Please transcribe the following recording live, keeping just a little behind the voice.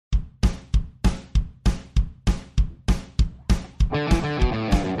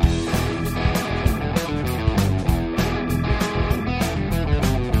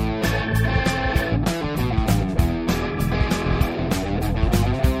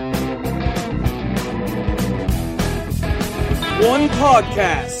One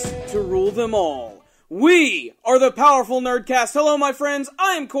podcast to rule them all. We are the Powerful Nerdcast. Hello, my friends.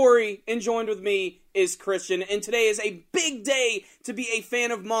 I am Corey, and joined with me is Christian. And today is a big day to be a fan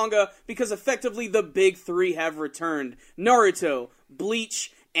of manga because effectively the big three have returned. Naruto,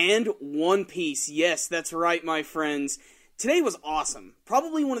 Bleach, and One Piece. Yes, that's right, my friends. Today was awesome.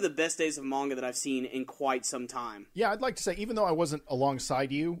 Probably one of the best days of manga that I've seen in quite some time. Yeah, I'd like to say, even though I wasn't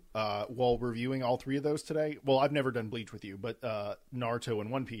alongside you while reviewing all three of those today, well, I've never done Bleach with you, but Naruto and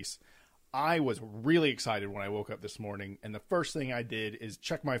One Piece, I was really excited when I woke up this morning, and the first thing I did is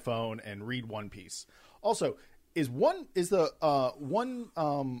check my phone and read One Piece. Also, we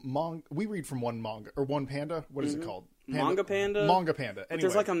read from One Manga, or One Panda? What is it called? Manga Panda? Manga Panda. Anyway,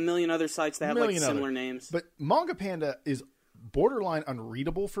 there's like a million other sites that have like similar names. But Manga Panda is borderline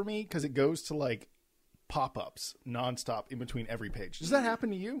unreadable for me because it goes to like pop-ups nonstop in between every page. Does that happen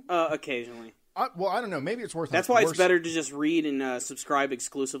to you? Occasionally. I don't know. Maybe it's worth. That's why it's better to just read and subscribe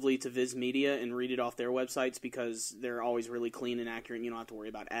exclusively to Viz Media and read it off their websites because they're always really clean and accurate. And you don't have to worry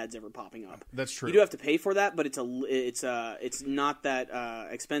about ads ever popping up. That's true. You do have to pay for that, but it's not that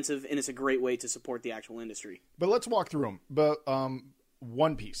expensive, and it's a great way to support the actual industry. But let's walk through them. But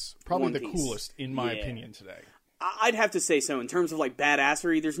One Piece, probably the coolest in my opinion today. I'd have to say so. In terms of like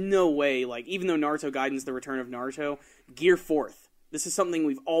badassery, there's no way. Like even though Naruto Gaiden's the return of Naruto, Gear 4th. This is something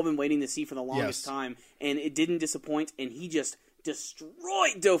we've all been waiting to see for the longest time, and it didn't disappoint, and he just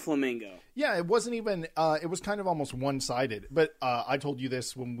destroyed Doflamingo. Yeah, it wasn't even, it was kind of almost one-sided, but I told you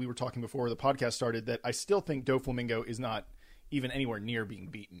this when we were talking before the podcast started, that I still think Doflamingo is not even anywhere near being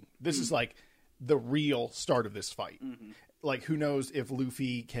beaten. This is like the real start of this fight. Mm-hmm. Like, who knows if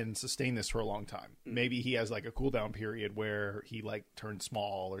Luffy can sustain this for a long time. Maybe he has, like, a cooldown period where he, like, turned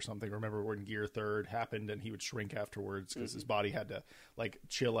small or something. Remember when Gear 3rd happened and he would shrink afterwards because his body had to, like,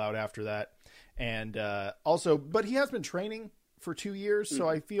 chill out after that. And also, but he has been training for 2 years, so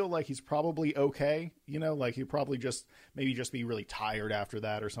I feel like he's probably okay. You know, like, he'd probably just be really tired after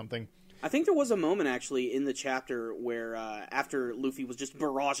that or something. I think there was a moment, actually, in the chapter where after Luffy was just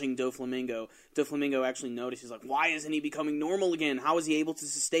barraging Doflamingo, Doflamingo actually noticed, he's like, why isn't he becoming normal again? How is he able to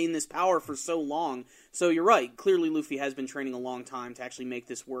sustain this power for so long? So you're right. Clearly, Luffy has been training a long time to actually make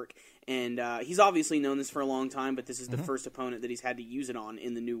this work. And he's obviously known this for a long time, but this is the first opponent that he's had to use it on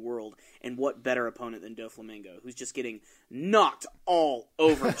in the new world. And what better opponent than Doflamingo, who's just getting knocked all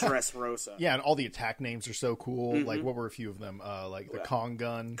over Dressrosa. Yeah, and all the attack names are so cool. Like, what were a few of them? Like the Kong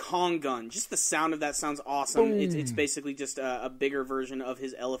Gun. Kong Gun. Just the sound of that sounds awesome. It's basically just a bigger version of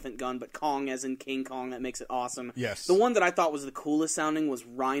his elephant gun, but Kong as in King Kong. That makes it awesome. Yes. The one that I thought was the coolest sounding was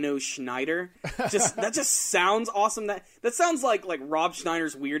Rhino Schneider. That just sounds awesome. That sounds like Rob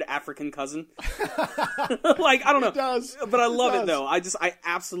Schneider's weird African cousin. Like, I don't know. It does. But I love it, though. I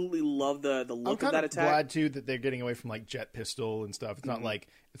absolutely love the look of that attack. I'm glad, too, that they're getting away from, like, Jet Pistol and stuff. It's not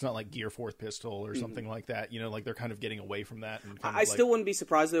like Gear 4th Pistol or something like that. You know, like, they're kind of getting away from that. And I still wouldn't be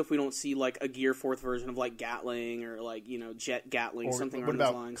surprised, though, if we don't see, like, a Gear 4th version of, like, Gatling or, like, you know, Jet Gatling, or something along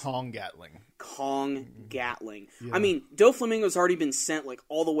those lines. Kong Gatling? Kong Gatling. Yeah. I mean, Doflamingo's already been sent, like,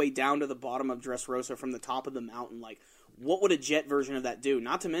 all the way down to the bottom of Dressrosa from the top of the mountain. Like, what would a jet version of that do?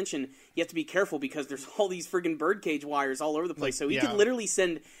 Not to mention, you have to be careful because there's all these friggin' birdcage wires all over the place. So he could literally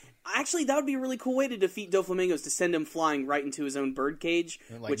send... Actually, that would be a really cool way to defeat Doflamingo, is to send him flying right into his own birdcage,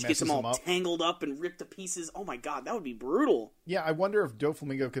 which gets him all tangled up and ripped to pieces. Oh my god, that would be brutal. Yeah, I wonder if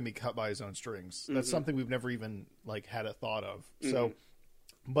Doflamingo can be cut by his own strings. That's something we've never even, like, had a thought of. So,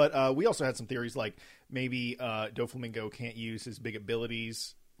 but we also had some theories, like maybe Doflamingo can't use his big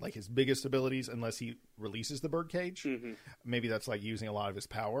abilities, like his biggest abilities, unless he releases the birdcage. Maybe that's like using a lot of his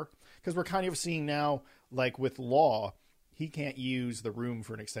power. Because we're kind of seeing now, like with Law, he can't use the room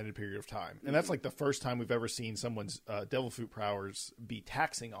for an extended period of time. And that's like the first time we've ever seen someone's devil fruit powers be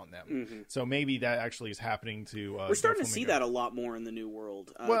taxing on them. So maybe that actually is happening to we're starting to see that a lot more in the new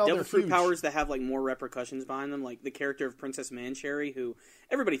world. Well, devil fruit powers that have like more repercussions behind them, like the character of Princess Mancherry, who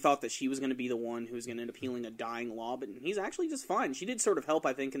everybody thought that she was going to be the one who was going to end up healing a dying Law, but he's actually just fine. She did sort of help,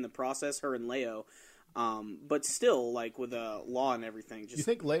 I think, in the process, her and Leo. But still, like with Law and everything. You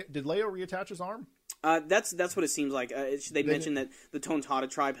think did Leo reattach his arm? That's what it seems like. They mentioned that the Tontada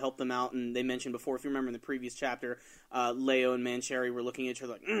tribe helped them out, and they mentioned before, if you remember in the previous chapter, Leo and Mancherry were looking at each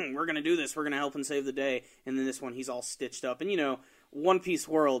other like, we're going to do this, we're going to help and save the day. And then this one, he's all stitched up. And, you know, One Piece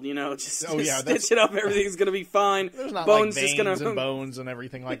world, you know, just stitch it up, everything's going to be fine. There's not bones like veins just gonna... and bones and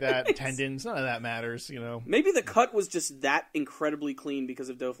everything like that, tendons, none of that matters, you know. Maybe the cut was just that incredibly clean because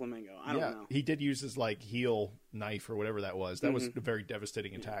of Doflamingo. I don't know. He did use his, like, heel knife or whatever that was. That was a very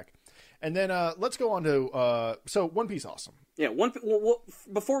devastating attack. And then let's go on to so One Piece, awesome. Yeah,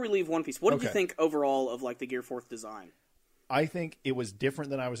 before we leave One Piece, what did you think overall of like the Gear 4th design? I think it was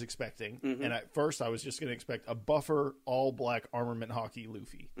different than I was expecting. Mm-hmm. And at first, I was just going to expect a buffer, all-black armament hockey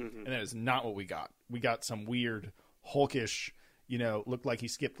Luffy. Mm-hmm. And that is not what we got. We got some weird, hulkish, looked like he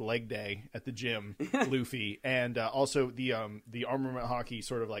skipped leg day at the gym, Luffy. And also the armament hockey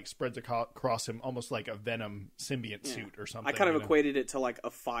sort of like spreads across him almost like a Venom symbiont suit or something. I kind of equated it to like a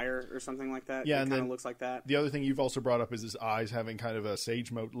fire or something like that. Yeah, it kind of looks like that. The other thing you've also brought up is his eyes having kind of a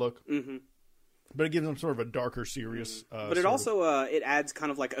sage mode look. Mm-hmm. But it gives him sort of a darker, serious... but it also it adds kind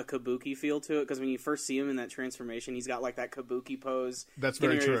of like a kabuki feel to it, because when you first see him in that transformation, he's got like that kabuki pose. That's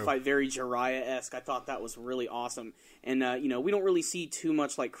very true. To fight, very Jiraiya-esque. I thought that was really awesome. And, we don't really see too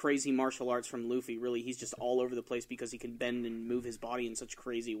much like crazy martial arts from Luffy, really. He's just all over the place because he can bend and move his body in such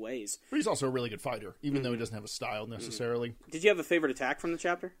crazy ways. But he's also a really good fighter, even though he doesn't have a style necessarily. Did you have a favorite attack from the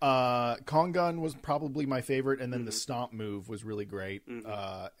chapter? Kongun was probably my favorite, and then the stomp move was really great.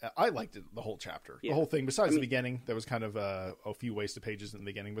 I liked it, the whole chapter. The whole thing, besides the beginning, there was kind of a few wasted pages in the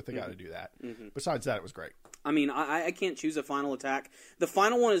beginning, but they got to do that. Besides that, it was great. I mean, I can't choose a final attack. The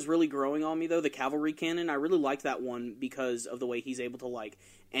final one is really growing on me, though, the cavalry cannon. I really like that one because of the way he's able to, like,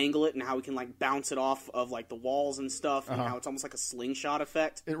 angle it and how he can, like, bounce it off of, like, the walls and stuff, and how it's almost like a slingshot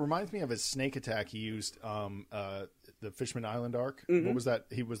effect. It reminds me of his snake attack he used, the Fishman Island arc. What was that?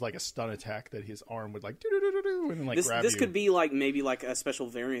 He was like a stun attack that his arm would, like, do-do-do-do-do, and, like, grab this you. This could be, like, maybe, like, a special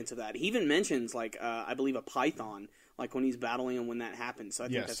variant of that. He even mentions, like, I believe a python, like when he's battling him when that happens. So I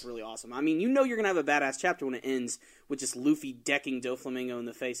think that's really awesome. I mean, you're going to have a badass chapter when it ends with just Luffy decking Doflamingo in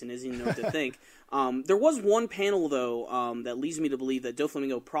the face and doesn't even know what to think. There was one panel, though, that leads me to believe that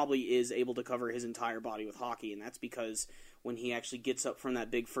Doflamingo probably is able to cover his entire body with haki, and that's because when he actually gets up from that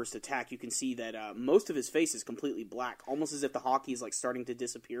big first attack, you can see that most of his face is completely black, almost as if the haki is like starting to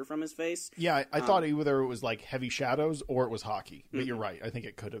disappear from his face. Yeah, I thought either it was like heavy shadows or it was haki. But you're right. I think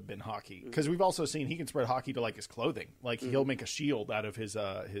it could have been haki. Because we've also seen he can spread haki to like his clothing. Like he'll make a shield out of his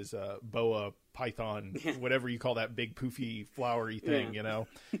boa python, whatever you call that big poofy flowery thing,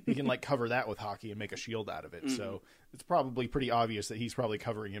 He can like cover that with haki and make a shield out of it. So it's probably pretty obvious that he's probably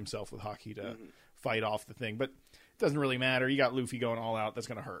covering himself with haki to fight off the thing. But doesn't really matter. You got Luffy going all out. That's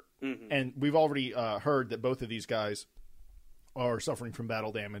going to hurt. And we've already heard that both of these guys are suffering from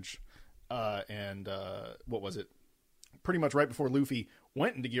battle damage. And what was it? Pretty much right before Luffy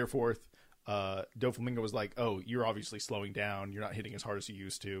went into Gear 4th, Doflamingo was like, "Oh, you're obviously slowing down. You're not hitting as hard as you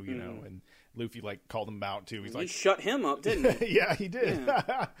used to, you know." And Luffy like called him out too. He's like, shut him up, didn't he? Yeah, he did.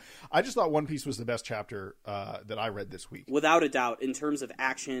 Yeah. I just thought One Piece was the best chapter that I read this week, without a doubt. In terms of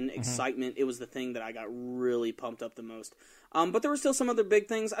action, excitement, it was the thing that I got really pumped up the most. But there were still some other big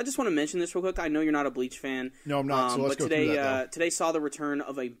things. I just want to mention this real quick. I know you're not a Bleach fan. No, I'm not. So let's go through that. Today saw the return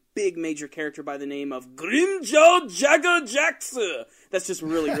of a big major character by the name of Grimjow Jaggerjax. That's just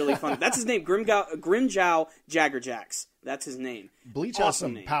really, really funny. That's his name, Grimjow Jaggerjax. That's his name. Bleach awesome has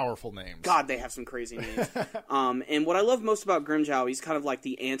some name. Powerful names. God, they have some crazy names. And what I love most about Grimjow, he's kind of like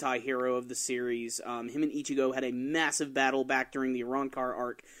the anti-hero of the series. Him and Ichigo had a massive battle back during the Arrancar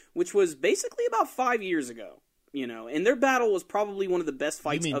arc, which was basically about 5 years ago. And their battle was probably one of the best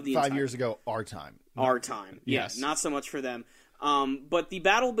fights of the entire... 5 years ago, our time. Our time, yes. Yeah, not so much for them. But the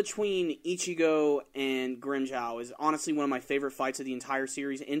battle between Ichigo and Grimjow is honestly one of my favorite fights of the entire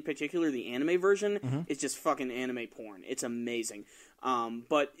series. In particular, the anime version is just fucking anime porn. It's amazing.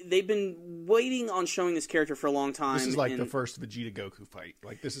 But they've been waiting on showing this character for a long time. This is like the first Vegeta Goku fight.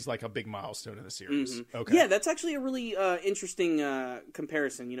 Like, this is like a big milestone in the series. Okay. Yeah, that's actually a really interesting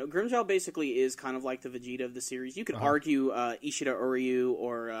comparison. Grimjow basically is kind of like the Vegeta of the series. You could argue Ishida Uryu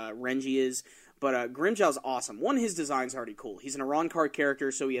or Renji is. But Grimjow's awesome. One, his design's already cool. He's an Arrancar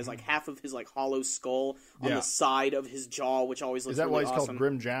character, so he has like half of his like hollow skull on the side of his jaw, which always looks really awesome. Is that why he's called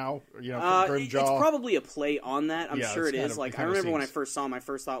Grimjow? Grimjaw? It's probably a play on that. I'm sure it is. Like, I remember when I first saw him, my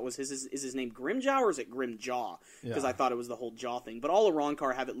first thought was, is his name Grimjow or is it Grimjaw? Because I thought it was the whole jaw thing. But all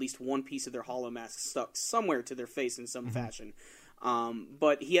Arrancar have at least one piece of their hollow mask stuck somewhere to their face in some fashion.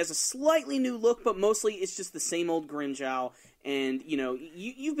 But he has a slightly new look, but mostly it's just the same old Grimjow. And,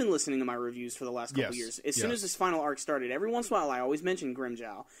 you've been listening to my reviews for the last couple years. As soon as this final arc started, every once in a while I always mention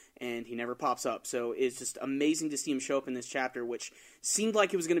Grimjow, and he never pops up. So it's just amazing to see him show up in this chapter, which seemed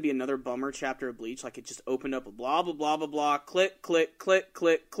like it was going to be another bummer chapter of Bleach. Like, it just opened up a blah, blah, blah, blah, blah, click, click, click,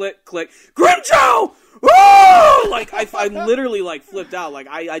 click, click, click, Grimjow! Woo! Like, I literally, like, flipped out. Like,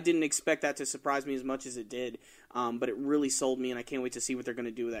 I didn't expect that to surprise me as much as it did. But it really sold me, and I can't wait to see what they're going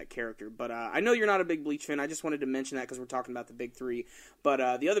to do with that character. But I know you're not a big Bleach fan. I just wanted to mention that because we're talking about the big three.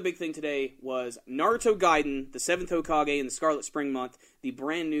 But the other big thing today was Naruto Gaiden, the 7th Hokage in the Scarlet Spring Month. the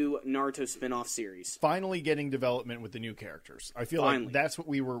brand new Naruto spin-off series. Finally getting development with the new characters. I feel like that's what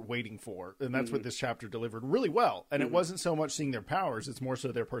we were waiting for, and that's what this chapter delivered really well. And it wasn't so much seeing their powers, it's more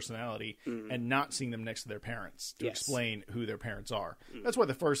so their personality and not seeing them next to their parents to explain who their parents are. That's what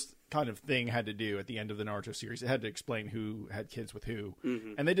the first kind of thing had to do at the end of the Naruto series. It had to explain who had kids with who,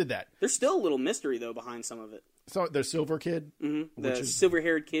 and they did that. There's still a little mystery, though, behind some of it. So the silver kid? The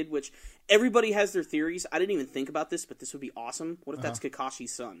silver-haired kid, which everybody has their theories. I didn't even think about this, but this would be awesome. What if that's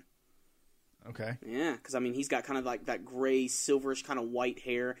Kakashi's son? Okay. Yeah, because, I mean, he's got kind of like that gray, silverish kind of white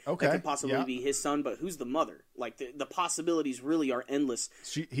hair. Okay. That could possibly be his son, but who's the mother? Like, the possibilities really are endless.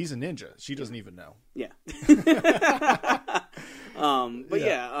 He's a ninja. She doesn't even know. Yeah.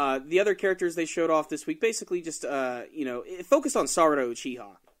 The other characters they showed off this week basically just, it focused on Sarada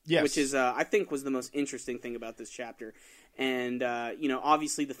Uchiha. Yes. Which is, I think, was the most interesting thing about this chapter. And,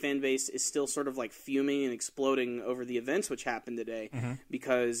 obviously the fan base is still sort of like fuming and exploding over the events which happened today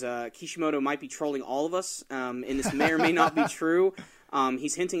because Kishimoto might be trolling all of us, and this may or may not be true.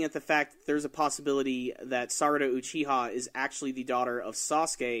 He's hinting at the fact that there's a possibility that Sarada Uchiha is actually the daughter of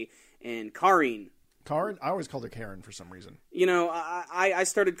Sasuke and Karin. Karin? I always called her Karen for some reason. I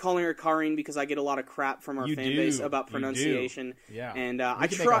started calling her Karin because I get a lot of crap from our fan base about pronunciation. Yeah. And I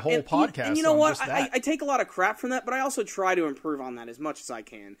try make a whole podcast. And you know what? Just that. I take a lot of crap from that, but I also try to improve on that as much as I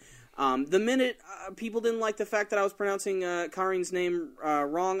can. The minute people didn't like the fact that I was pronouncing Karin's name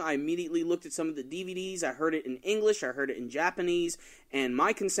wrong, I immediately looked at some of the DVDs. I heard it in English, I heard it in Japanese, and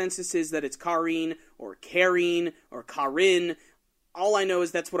my consensus is that it's Karin or Karin or Karin. All I know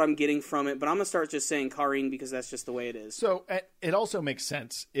is that's what I'm getting from it, but I'm going to start just saying Karin because that's just the way it is. So it also makes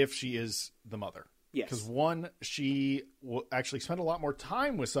sense if she is the mother. Yes. Because one, she will actually spend a lot more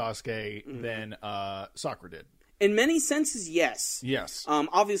time with Sasuke than Sakura did. In many senses, yes. Yes.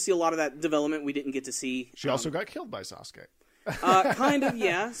 Obviously, a lot of that development we didn't get to see. She also got killed by Sasuke. Kind of,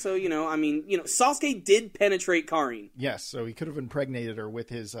 yeah. So, Sasuke did penetrate Karin. Yes, so he could have impregnated her with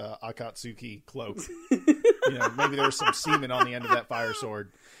his Akatsuki cloak. Maybe there was some semen on the end of that fire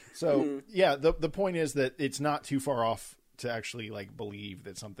sword. So, the point is that it's not too far off to actually, believe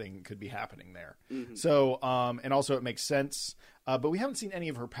that something could be happening there. So, and also it makes sense. But we haven't seen any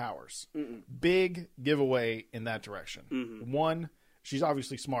of her powers. Big giveaway in that direction. One, she's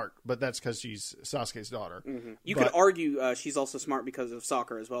obviously smart, but that's because she's Sasuke's daughter. You could argue she's also smart because of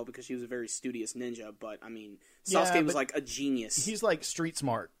Sakura as well, because she was a very studious ninja. But, I mean, Sasuke was like a genius. He's like street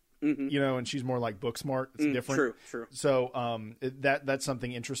smart, and she's more like book smart. It's different. True. So that's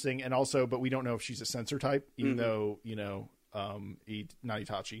something interesting. And also, but we don't know if she's a sensor type, even though,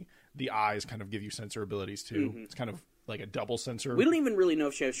 Itachi, the eyes kind of give you sensor abilities too. It's kind of like a double sensor. We don't even really know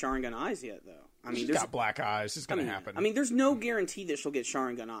if she has Sharingan eyes yet, though. I mean, she's got black eyes. It's going to happen. I mean, there's no guarantee that she'll get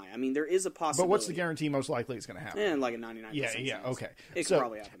Sharingan eye. I mean, there is a possibility. But what's the guarantee most likely it's going to happen? Like a 99% chance. Okay. It could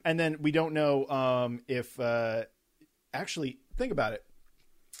probably happen. And then we don't know if... actually, think about it.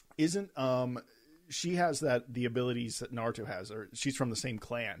 Isn't... she has the abilities that Naruto has, or she's from the same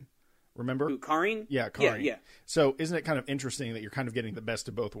clan. Remember? Who, Karin? Yeah, Karin. Yeah. So isn't it kind of interesting that you're kind of getting the best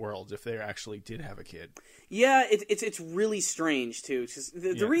of both worlds if they actually did have a kid? Yeah, it's really strange too.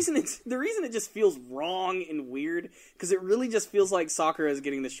 The reason it just feels wrong and weird because it really just feels like Sakura is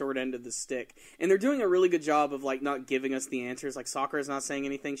getting the short end of the stick, and they're doing a really good job of not giving us the answers. Like Sakura's not saying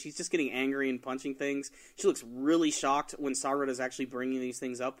anything; she's just getting angry and punching things. She looks really shocked when Sakura is actually bringing these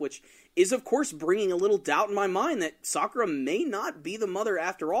things up, which is of course bringing a little doubt in my mind that Sakura may not be the mother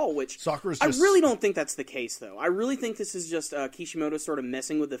after all. Which I really don't think that's the case, though. I really think this is just Kishimoto sort of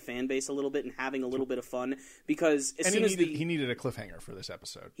messing with the fan base a little bit and having a little bit of fun. Because he needed a cliffhanger for this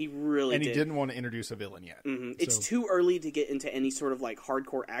episode. He really did. And he didn't want to introduce a villain yet. It's too early to get into any sort of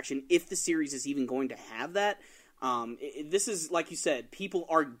hardcore action, if the series is even going to have that. This is, like you said, people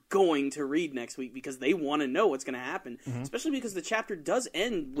are going to read next week because they want to know what's going to happen, especially because the chapter does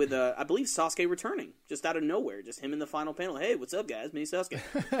end with, I believe, Sasuke returning, just out of nowhere, just him in the final panel. Hey, what's up, guys? Me, Sasuke.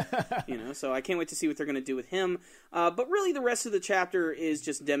 So I can't wait to see what they're going to do with him. But really, the rest of the chapter is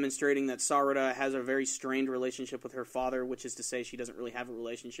just demonstrating that Sarada has a very strained relationship with her father, which is to say she doesn't really have a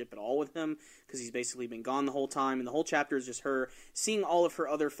relationship at all with him because he's basically been gone the whole time, and the whole chapter is just her seeing all of her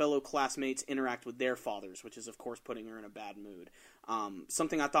other fellow classmates interact with their fathers, which is, of course, putting her in a bad mood.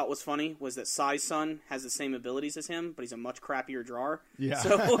 Something I thought was funny was that Sai's son has the same abilities as him, but he's a much crappier drawer. Yeah.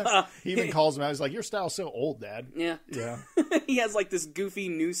 So, he even calls him out. He's like, your style's so old, Dad. Yeah. Yeah. He has this goofy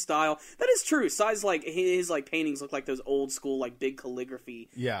new style. That is true. Sai's his paintings look like those old school big calligraphy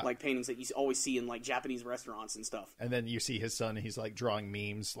paintings that you always see in Japanese restaurants and stuff. And then you see his son, and he's drawing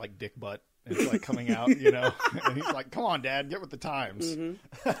memes like dick butt. It's like coming out, you know, and he's like, "Come on, Dad, get with the times."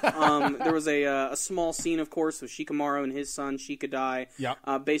 There was a small scene, of course, with Shikamaru and his son Shikadai.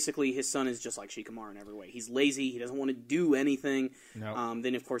 Yeah. Basically, his son is just like Shikamaru in every way. He's lazy. He doesn't want to do anything. No.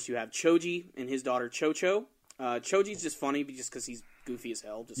 Then, of course, you have Choji and his daughter Chocho. Choji's just funny just because he's goofy as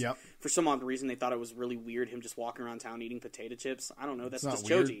hell. Just for some odd reason, they thought it was really weird him just walking around town eating potato chips. I don't know. That's just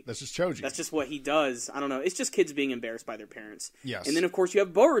weird. Choji. That's just Choji. That's just what he does. I don't know. It's just kids being embarrassed by their parents. Yes. And then, of course, you have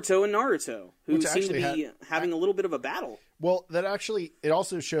Boruto and Naruto, who seem to be having a little bit of a battle. Well, that actually, it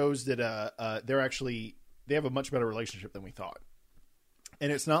also shows that they have a much better relationship than we thought.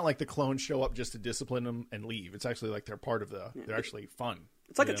 And it's not like the clones show up just to discipline them and leave. It's actually like they're part of they're actually fun.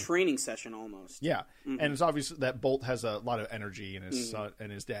 It's like a training session almost. Yeah. And it's obvious that Bolt has a lot of energy, and his son and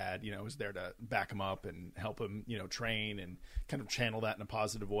his dad, you know, is there to back him up and help him, you know, train and kind of channel that in a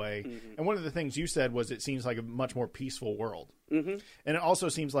positive way. And one of the things you said was it seems like a much more peaceful world. And it also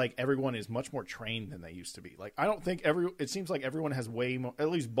seems like everyone is much more trained than they used to be. Like, I don't think it seems like everyone has way more, at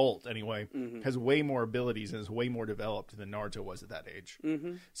least Bolt anyway, has way more abilities and is way more developed than Naruto was at that age.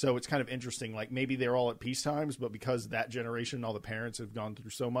 So it's kind of interesting. Like, maybe they're all at peace times, but because that generation, all the parents have gone through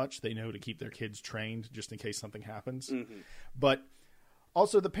so much, they know to keep their kids trained just in case something happens. But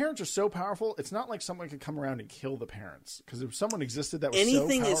also, the parents are so powerful, it's not like someone could come around and kill the parents. Because if someone existed that was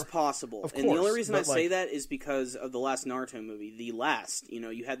anything so is possible. Of course, and the only reason I say that is because of the last Naruto movie. The last, you know,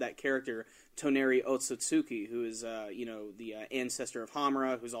 you had that character, Toneri Otsutsuki, who is, you know, the ancestor of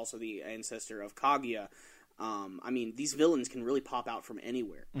Hamura, who's also the ancestor of Kaguya. I mean, these villains can really pop out from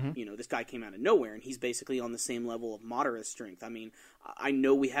anywhere. You know, this guy came out of nowhere, and he's basically on the same level of Madara's strength. I mean, I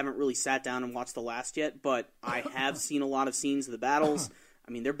know we haven't really sat down and watched the last yet, but I have seen a lot of scenes of the battles.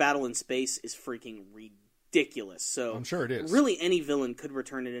 I mean, their battle in space is freaking ridiculous. So I'm sure it is. Really, any villain could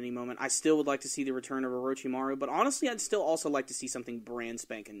return at any moment. I still would like to see the return of Orochimaru, but honestly, I'd still also like to see something brand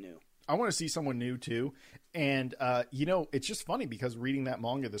spanking new. I want to see someone new, too. And, you know, it's just funny because reading that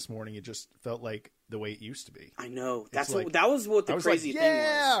manga this morning, it just felt like the way it used to be. I know. That was what the crazy thing was.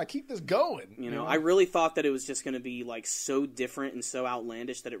 Yeah, keep this going. You know, I really thought that it was just going to be, like, so different and so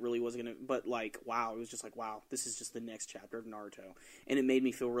outlandish that it really wasn't going to... But, like, wow, it was just like, wow, this is just the next chapter of Naruto. And it made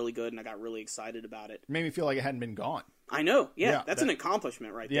me feel really good, and I got really excited about it. It made me feel like it hadn't been gone. I know. Yeah, that's an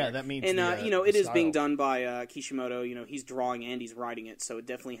accomplishment right there. Yeah, that means... And, you know, it is being done by Kishimoto. You know, he's drawing and he's writing it, so it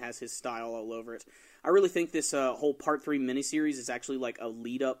definitely has his style all over it. I really think this whole Part 3 miniseries is actually like a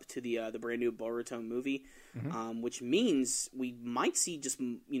lead-up to the brand new Boruto movie, which means we might see just,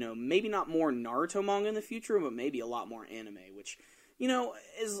 you know, maybe not more Naruto manga in the future, but maybe a lot more anime, which, you know,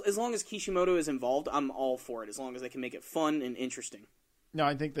 as long as Kishimoto is involved, I'm all for it, as long as they can make it fun and interesting. No,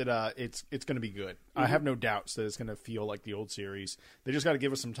 I think that it's going to be good. I have no doubts that it's going to feel like the old series. They just got to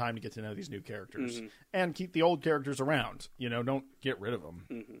give us some time to get to know these new characters and keep the old characters around. You know, don't get rid of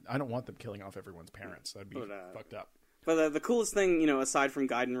them. I don't want them killing off everyone's parents. That'd be fucked up. But the coolest thing, you know, aside from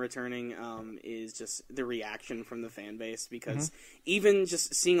Gaiden returning, is just the reaction from the fan base, because even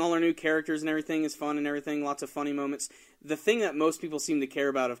just seeing all our new characters and everything is fun and everything, lots of funny moments. The thing that most people seem to care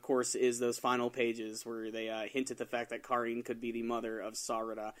about, of course, is those final pages where they hint at the fact that Karin could be the mother of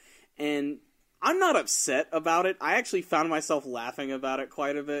Sarada. And I'm not upset about it. I actually found myself laughing about it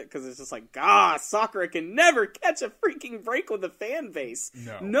quite a bit, because it's just like, Sakura can never catch a freaking break with the fan base.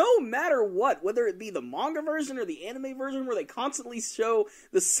 No matter what, whether it be the manga version or the anime version, where they constantly show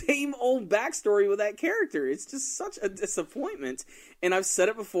the same old backstory with that character. It's just such a disappointment. And I've said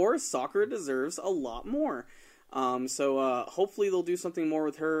it before, Sakura deserves a lot more. So hopefully they'll do something more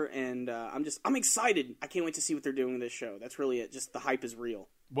with her, and I'm excited. I can't wait to see what they're doing with this show. That's really it. Just the hype is real.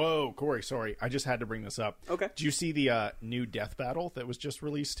 Whoa, Corey, sorry. I just had to bring this up. Okay. Did you see the new Death Battle that was just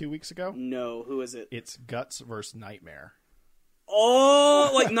released 2 weeks ago? No. Who is it? It's Guts versus Nightmare. Oh,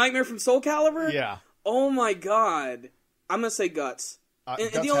 like Nightmare from Soul Calibur? Yeah. Oh my god. I'm going to say Guts.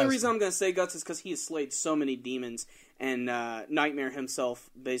 And Guts the only reason I'm going to say Guts is because he has slayed so many demons, and Nightmare himself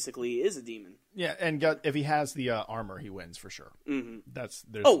basically is a demon. Yeah, and if he has the armor, he wins for sure.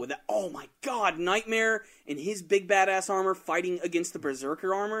 Oh my god, Nightmare in his big badass armor fighting against the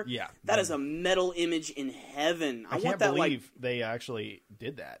Berserker armor? Yeah. That is a metal image in heaven. I can't believe they actually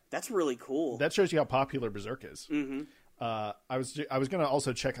did that. That's really cool. That shows you how popular Berserk is. I was going to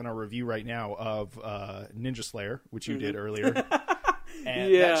also check on our review right now of Ninja Slayer, which you did earlier.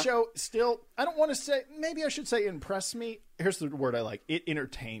 And that show still, I don't want to say, maybe I should say impressed me. Here's the word I like. It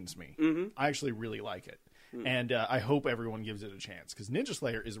entertains me. I actually really like it. And I hope everyone gives it a chance, because Ninja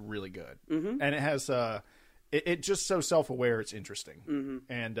Slayer is really good. And it has, it just so self-aware, it's interesting.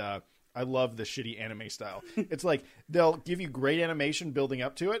 And I love the shitty anime style. It's like, they'll give you great animation building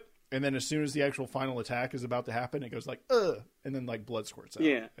up to it, And then as soon as the actual final attack is about to happen, it goes like, and then like blood squirts out.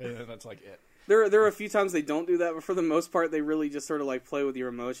 Yeah. And then that's like it. There are a few times they don't do that, but for the most part, they really just sort of like play with your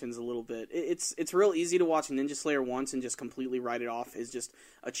emotions a little bit. It's real easy to watch Ninja Slayer once and just completely write it off as just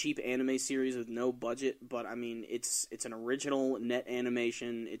a cheap anime series with no budget. But I mean, it's an original net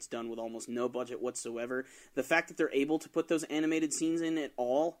animation. It's done with almost no budget whatsoever. The fact that they're able to put those animated scenes in at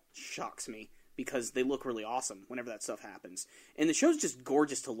all shocks me, because they look really awesome whenever that stuff happens. And the show's just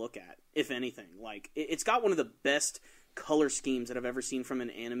gorgeous to look at, if anything. Like, it's got one of the best color schemes that I've ever seen from an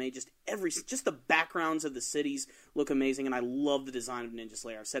anime. Just the backgrounds of the cities look amazing, and I love the design of Ninja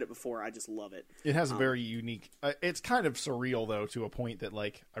Slayer. I've said it before, I just love it. It has a very unique... it's kind of surreal, though, to a point that,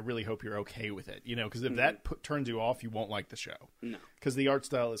 like, I really hope you're okay with it, you know, because if that turns you off, you won't like the show. No. Because the art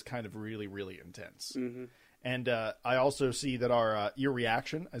style is kind of really, really intense. Mm-hmm. And I also see that your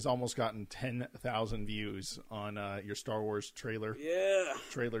reaction has almost gotten 10,000 views on your Star Wars trailer. Yeah.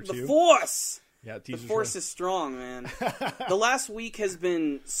 Trailer 2. The Force! Yeah, the Force is strong, man. The last week has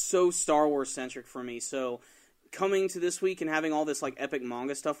been so Star Wars-centric for me, so coming to this week and having all this like epic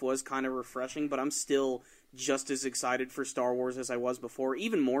manga stuff was kind of refreshing, but I'm still just as excited for Star Wars as I was before,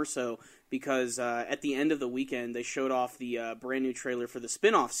 even more so because at the end of the weekend they showed off the brand new trailer for the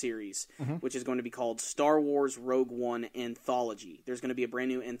spin-off series, which is going to be called Star Wars Rogue One Anthology. There's going to be a brand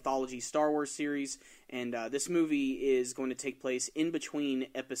new anthology Star Wars series, and this movie is going to take place in between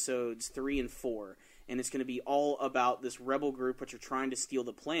episodes 3 and 4, and it's going to be all about this rebel group which are trying to steal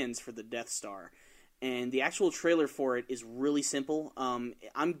the plans for the Death Star. And the actual trailer for it is really simple.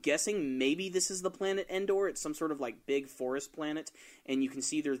 I'm guessing maybe this is the planet Endor. It's some sort of like big forest planet. And you can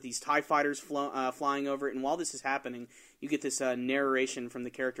see there's these TIE fighters flying over it. And while this is happening, you get this narration from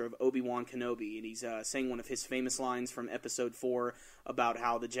the character of Obi-Wan Kenobi. And he's saying one of his famous lines from Episode 4 about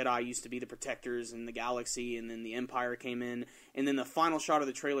how the Jedi used to be the protectors in the galaxy. And then the Empire came in. And then the final shot of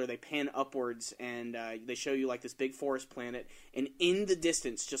the trailer, they pan upwards. And they show you like this big forest planet. And in the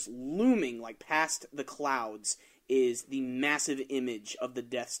distance, just looming like past the clouds, is the massive image of the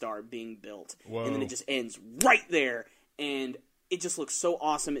Death Star being built. Whoa. And then it just ends right there. And it just looks so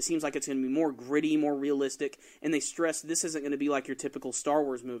awesome. It seems like it's going to be more gritty, more realistic. And they stress this isn't going to be like your typical Star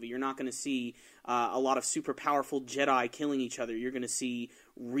Wars movie. You're not going to see a lot of super powerful Jedi killing each other. You're going to see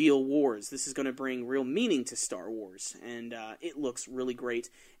real wars. This is going to bring real meaning to Star Wars. And it looks really great.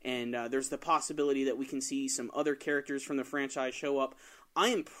 And there's the possibility that we can see some other characters from the franchise show up. I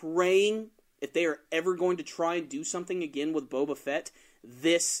am praying, if they are ever going to try and do something again with Boba Fett,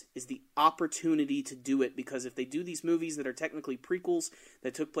 this is the opportunity to do it, because if they do these movies that are technically prequels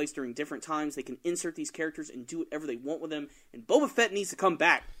that took place during different times, they can insert these characters and do whatever they want with them, and Boba Fett needs to come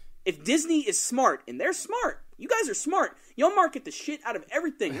back. If Disney is smart, and they're smart, you guys are smart, y'all market the shit out of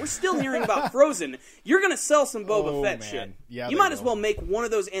everything. We're still hearing about Frozen. You're going to sell some Boba Fett shit. Yeah, you might as well make one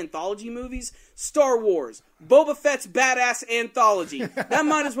of those anthology movies, Star Wars, Boba Fett's Badass Anthology. That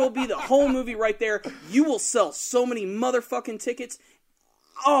might as well be the whole movie right there. You will sell so many motherfucking tickets.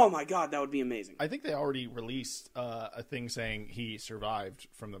 Oh my god, that would be amazing. I think they already released a thing saying he survived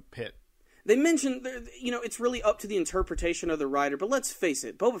from the pit. They mentioned, it's really up to the interpretation of the writer, but let's face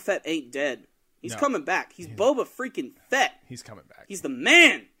it, Boba Fett ain't dead. He's coming back. He's Boba freaking Fett. He's coming back. He's the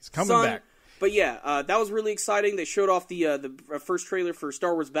man. He's coming back. But yeah, that was really exciting. They showed off the first trailer for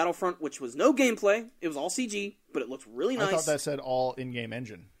Star Wars Battlefront, which was no gameplay. It was all CG, but it looked really nice. I thought that said all in-game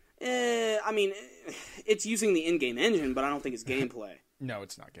engine. I mean, it's using the in-game engine, but I don't think it's gameplay. No,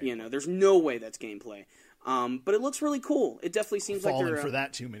 it's not gameplay. There's no way that's gameplay. But it looks really cool. It definitely seems like they're... for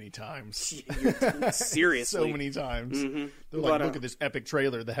that too many times. Seriously. So many times. Mm-hmm. They're like, look at this epic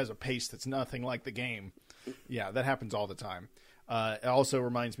trailer that has a pace that's nothing like the game. Yeah, that happens all the time. It also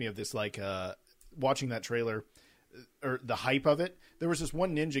reminds me of this, like, watching that trailer, or the hype of it. There was this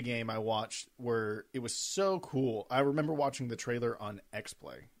one ninja game I watched where it was so cool. I remember watching the trailer on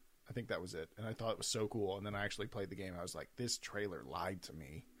X-Play. I think that was it. And I thought it was so cool. And then I actually played the game. I was like, this trailer lied to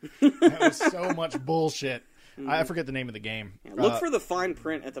me. That was so much bullshit. I forget the name of the game. Yeah, look for the fine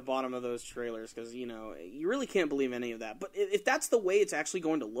print at the bottom of those trailers, because, you really can't believe any of that. But if that's the way it's actually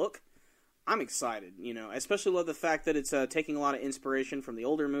going to look, I'm excited. I especially love the fact that it's taking a lot of inspiration from the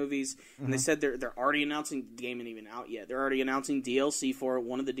older movies. And they said they're already announcing, the game ain't even out yet, they're already announcing DLC for it.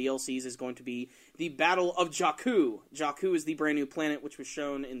 One of the DLCs is going to be the Battle of Jakku. Jakku is the brand new planet which was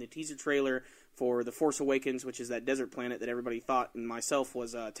shown in the teaser trailer for The Force Awakens, which is that desert planet that everybody thought, and myself,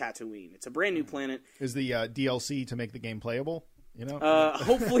 was Tatooine. It's a brand new planet. Is the DLC to make the game playable?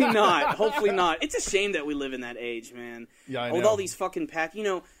 Hopefully not. Hopefully not. It's a shame that we live in that age, man. Yeah, I know. With all these fucking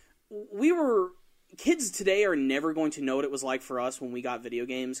we were kids today are never going to know what it was like for us when we got video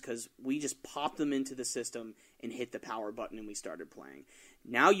games, because we just popped them into the system and hit the power button and we started playing.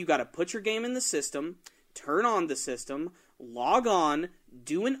 Now you got to put your game in the system, turn on the system, log on,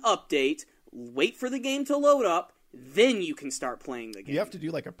 do an update, wait for the game to load up, then you can start playing the game. You have to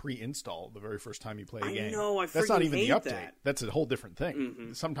do like a pre-install the very first time you play a game. I know, That's not even the update. That. That's a whole different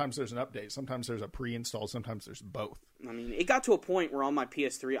thing. Sometimes there's an update. Sometimes there's a pre-install. Sometimes there's both. I mean, it got to a point where on my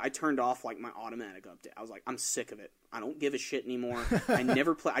PS3, I turned off like my automatic update. I was like, I'm sick of it. I don't give a shit anymore. I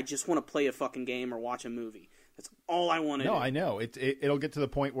never play. I just want to play a fucking game or watch a movie. That's all I want to do. No, I know. It'll get to the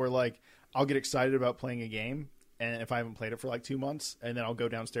point where like I'll get excited about playing a game, and if I haven't played it for like 2 months, and then I'll go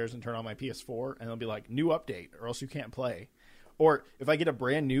downstairs and turn on my PS4, and it'll be like, new update, or else you can't play. Or if I get a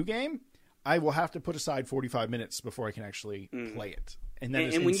brand new game, I will have to put aside 45 minutes before I can actually play it. And that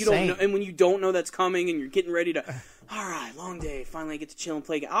is when insane. when you don't know that's coming, and you're getting ready to, all right, long day, finally I get to chill and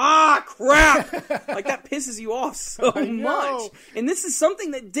play again. Ah, crap! Like, that pisses you off so much. And this is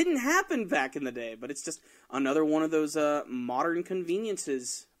something that didn't happen back in the day, but it's just another one of those modern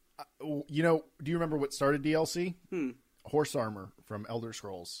conveniences. You know, do you remember what started DLC? Horse armor from Elder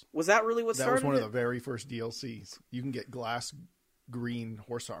Scrolls. Was that really what started That was one of the very first DLCs. You can get glass green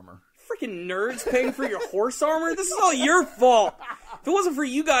horse armor. Freaking nerds paying for your horse armor? This is all your fault. If it wasn't for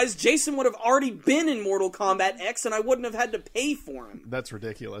you guys, Jason would have already been in Mortal Kombat X, and I wouldn't have had to pay for him. That's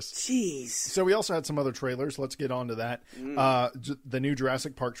ridiculous. Jeez. So we also had some other trailers. Let's get on to that. The new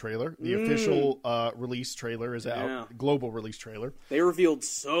Jurassic Park trailer. The official release trailer is out. Yeah. Global release trailer. They revealed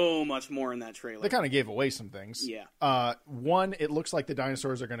so much more in that trailer. They kind of gave away some things. Yeah. One, it looks like the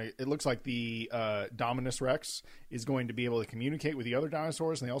dinosaurs are going to... It looks like the Dominus Rex is going to be able to communicate with the other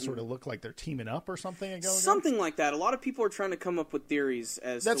dinosaurs, and they all sort of look like they're teaming up or something. Something like that. A lot of people are trying to come up with theories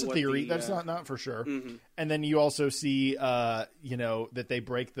as That's to what a theory. the, That's not for sure. And then you also see, that they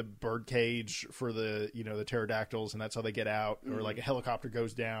break the bird cage for the pterodactyls, and that's how they get out. Or like a helicopter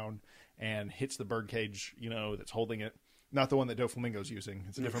goes down and hits the bird cage, that's holding it. Not the one that Doflamingo's using.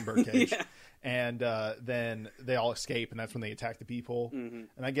 It's a different bird cage. Yeah. And then they all escape, and that's when they attack the people. And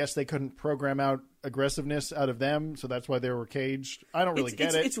I guess they couldn't program out aggressiveness out of them, so that's why they were caged. I don't really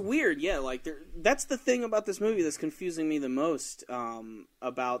get it. It's weird, yeah. Like that's the thing about this movie that's confusing me the most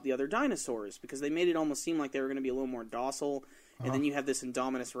about the other dinosaurs, because they made it almost seem like they were going to be a little more docile. And then you have this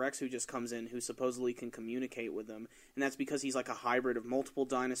Indominus Rex who just comes in, who supposedly can communicate with them. And that's because he's like a hybrid of multiple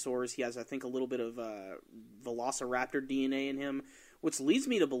dinosaurs. He has, I think, a little bit of Velociraptor DNA in him, which leads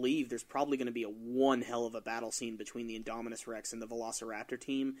me to believe there's probably going to be one hell of a battle scene between the Indominus Rex and the Velociraptor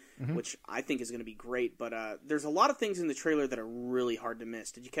team, which I think is going to be great. But there's a lot of things in the trailer that are really hard to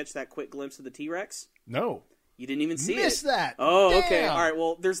miss. Did you catch that quick glimpse of the T-Rex? No. You didn't even see it. Missed that. Oh, Damn. okay. All right.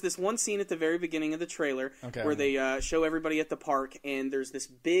 Well, there's this one scene at the very beginning of the trailer where they show everybody at the park, and there's this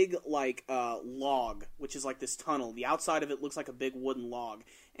big log, which is like this tunnel. The outside of it looks like a big wooden log,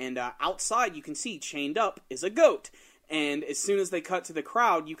 and outside you can see chained up is a goat. And as soon as they cut to the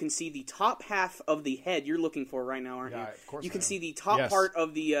crowd, you can see the top half of the head you're looking for right now, aren't you? Of course you can see the top part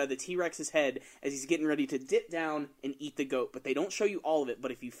of the T-Rex's head as he's getting ready to dip down and eat the goat. But they don't show you all of it.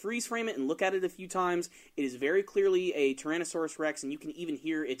 But if you freeze frame it and look at it a few times, it is very clearly a Tyrannosaurus Rex, and you can even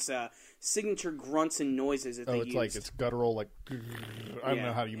hear its signature grunts and noises that they used. Like it's guttural, like I don't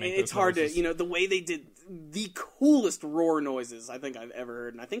know how you make it's those hard noises. to, the way they did the coolest roar noises I think I've ever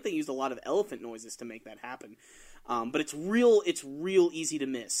heard, and I think they used a lot of elephant noises to make that happen. But it's real easy to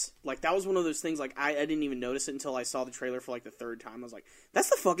miss. Like, that was one of those things, like, I didn't even notice it until I saw the trailer for, like, the third time. I was like, that's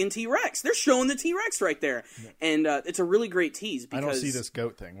the fucking T-Rex. They're showing the T-Rex right there. Yeah. And it's a really great tease because... I don't see this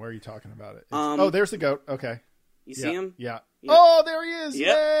goat thing. Where are you talking about it? There's the goat. Okay. You see him? Yeah. Yep. Oh, there he is!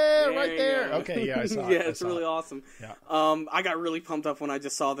 Yep. Yeah, right there. Okay, yeah, I saw it. Yeah, it's really awesome. Yeah. I got really pumped up when I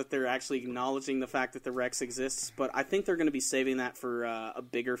just saw that they're actually acknowledging the fact that the Rex exists, but I think they're going to be saving that for a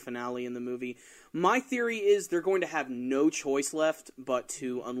bigger finale in the movie. My theory is they're going to have no choice left but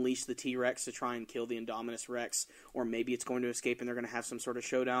to unleash the T-Rex to try and kill the Indominus Rex, or maybe it's going to escape and they're going to have some sort of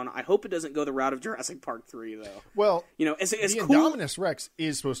showdown. I hope it doesn't go the route of Jurassic Park 3, though. Well, as the cool... Indominus Rex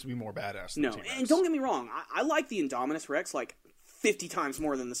is supposed to be more badass than the T-Rex. And don't get me wrong, I like the Indominus Rex, 50 times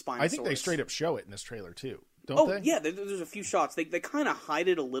more than the Spinosaurus. I think they straight up show it in this trailer, too. Don't they? Yeah, there's a few shots. They kind of hide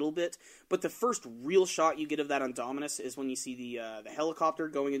it a little bit, but the first real shot you get of that Indominus is when you see the helicopter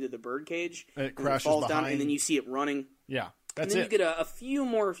going into the bird cage. And it crashes falls behind. down, and then you see it running. Yeah, that's it. And then you get a few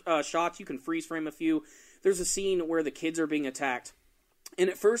more shots. You can freeze frame a few. There's a scene where the kids are being attacked, and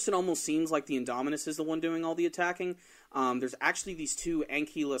at first it almost seems like the Indominus is the one doing all the attacking. There's actually these two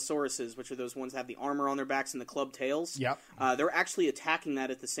Ankylosauruses, which are those ones that have the armor on their backs and the club tails. Yep. They're actually attacking that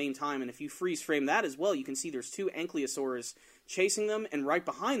at the same time, and if you freeze frame that as well, you can see there's two Ankylosaurus chasing them, and right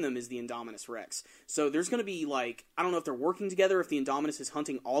behind them is the Indominus Rex. So there's going to be, like, I don't know if they're working together, if the Indominus is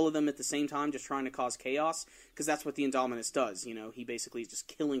hunting all of them at the same time, just trying to cause chaos, because that's what the Indominus does. You know, he basically is just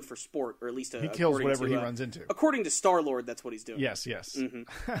killing for sport, or at least he kills whatever he runs into. According to Star-Lord, that's what he's doing. Yes. Mm-hmm.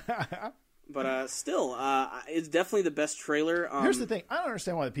 But still, it's definitely the best trailer. Here's the thing. I don't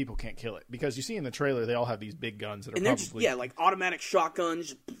understand why the people can't kill it. Because you see in the trailer, they all have these big guns that are probably... like automatic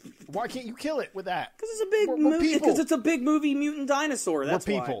shotguns. Why can't you kill it with that? Because it's a big movie. Because it's a big movie mutant dinosaur. That's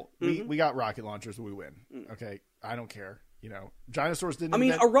We're people. Why. We got rocket launchers. We win. Okay? I don't care. You know, dinosaurs didn't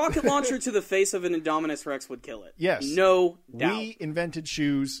a rocket launcher to the face of an Indominus Rex would kill it. Yes. No doubt. We invented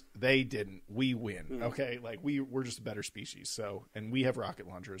shoes. They didn't. We win. Okay? Like, we're just a better species. So, and we have rocket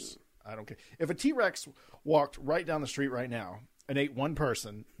launchers. I don't care. If a T-Rex walked right down the street right now and ate one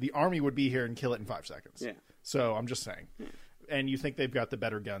person, the army would be here and kill it in 5 seconds. Yeah. So I'm just saying. Yeah. And you think they've got the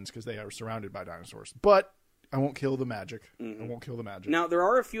better guns because they are surrounded by dinosaurs. But I won't kill the magic. I won't kill the magic. Now, there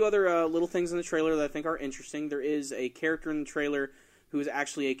are a few other little things in the trailer that I think are interesting. There is a character in the trailer who is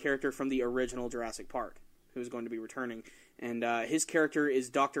actually a character from the original Jurassic Park who is going to be returning. And his character is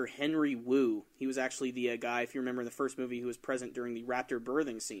Dr. Henry Wu. He was actually the guy, if you remember in the first movie, who was present during the raptor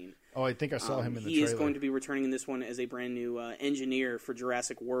birthing scene. Oh, I think I saw him in the trailer. He is going to be returning in this one as a brand new engineer for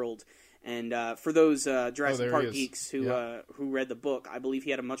Jurassic World. And for those Jurassic Park geeks who read the book, I believe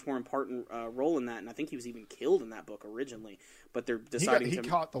he had a much more important role in that, and I think he was even killed in that book originally. But they're deciding he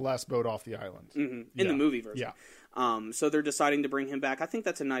caught the last boat off the island. In the movie version. Yeah. So they're deciding to bring him back. I think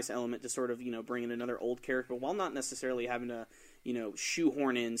that's a nice element to sort of, bring in another old character while not necessarily having to,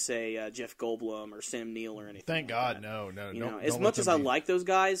 shoehorn in, say, Jeff Goldblum or Sam Neill or anything. Thank like God, that. no. As much as I like those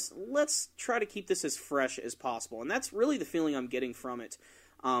guys, let's try to keep this as fresh as possible. And that's really the feeling I'm getting from it.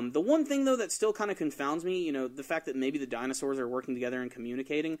 The one thing, though, that still kind of confounds me, the fact that maybe the dinosaurs are working together and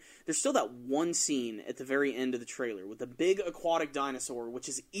communicating, there's still that one scene at the very end of the trailer with the big aquatic dinosaur, which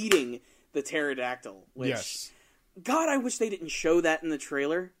is eating the pterodactyl. Which, yes. God, I wish they didn't show that in the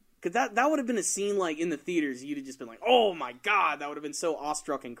trailer. Because that would have been a scene, like, in the theaters, you'd have just been like, oh my God, that would have been so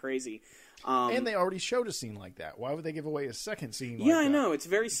awestruck and crazy. And they already showed a scene like that. Why would they give away a second scene like that? Yeah, I know. It's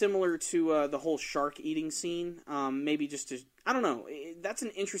very similar to the whole shark eating scene. Maybe just to... I don't know. That's an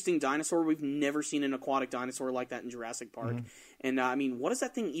interesting dinosaur. We've never seen an aquatic dinosaur like that in Jurassic Park. Mm-hmm. And, what is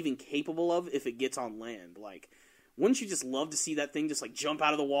that thing even capable of if it gets on land? Like, wouldn't you just love to see that thing just, like, jump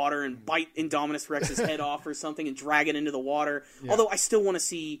out of the water and bite Indominus Rex's head off or something and drag it into the water? Yeah. Although I still want to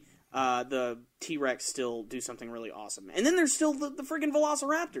see... the T-Rex still do something really awesome. And then there's still the friggin'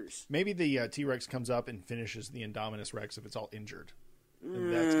 Velociraptors. Maybe the T-Rex comes up and finishes the Indominus Rex if it's all injured.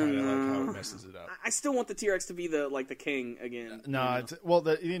 And that's kind of like how it messes it up. I still want the T-Rex to be the king again. No,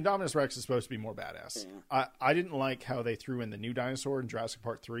 the Indominus Rex is supposed to be more badass. Yeah. I didn't like how they threw in the new dinosaur in Jurassic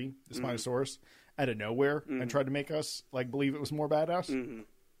Park 3, the Spinosaurus, out of nowhere and tried to make us believe it was more badass.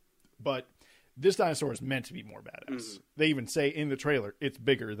 But... this dinosaur is meant to be more badass. They even say in the trailer it's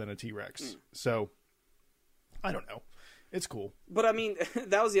bigger than a T-Rex. So, I don't know. It's cool. But,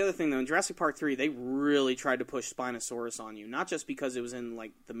 that was the other thing, though. In Jurassic Park 3, they really tried to push Spinosaurus on you. Not just because it was in,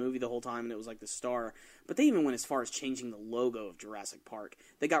 the movie the whole time and it was, the star. But they even went as far as changing the logo of Jurassic Park.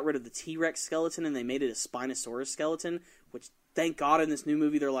 They got rid of the T-Rex skeleton and they made it a Spinosaurus skeleton, which... thank God in this new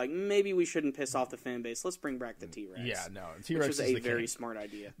movie they're like, maybe we shouldn't piss off the fan base. Let's bring back the T-Rex. Yeah, no. T-Rex which is a very smart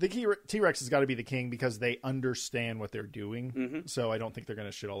idea. The T-Rex has got to be the king because they understand what they're doing. So I don't think they're going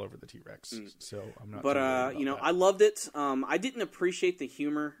to shit all over the T-Rex. So I'm not. But I loved it. I didn't appreciate the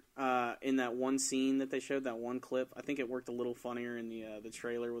humor in that one scene that they showed, that one clip. I think it worked a little funnier in the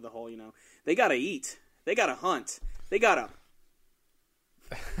trailer with the whole, they got to eat, they got to hunt, they got to.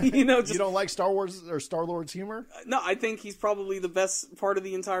 You don't like Star Wars or Star-Lord's humor? No, I think he's probably the best part of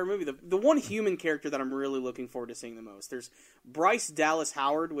the entire movie. The one human character that I'm really looking forward to seeing the most. There's Bryce Dallas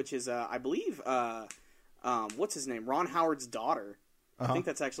Howard, which is, I believe, what's his name? Ron Howard's daughter. I think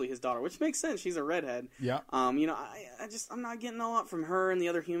that's actually his daughter, which makes sense. She's a redhead. Yeah. I'm not getting a lot from her and the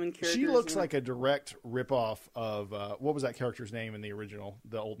other human characters. She looks like a direct ripoff of, what was that character's name in the original?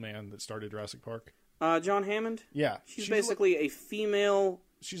 The old man that started Jurassic Park? John Hammond? Yeah. She's basically a female...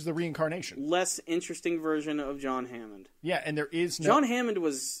 she's the reincarnation. Less interesting version of John Hammond. Yeah, and there is no... John Hammond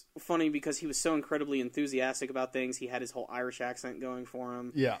was funny because he was so incredibly enthusiastic about things. He had his whole Irish accent going for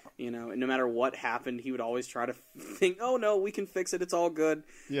him. Yeah. And no matter what happened, he would always try to think, oh no, we can fix it, it's all good.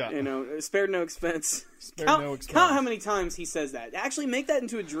 Yeah. Spared no expense. Count how many times he says that. Actually, make that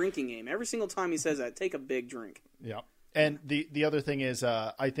into a drinking game. Every single time he says that, take a big drink. Yeah. And the other thing is,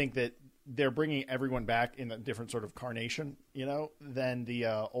 I think that they're bringing everyone back in a different sort of carnation, than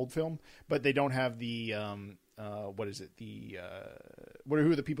the old film, but they don't have the what is it?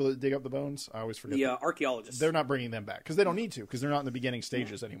 Who are the people that dig up the bones? I always forget. The archaeologists. They're not bringing them back because they don't need to, because they're not in the beginning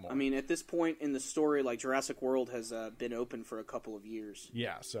stages anymore. I mean, at this point in the story, like Jurassic World has been open for a couple of years.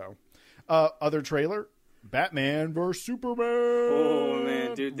 Yeah. So, other trailer. Batman vs Superman. Oh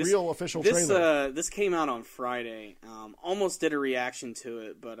man, dude! Real official trailer. This came out on Friday. Almost did a reaction to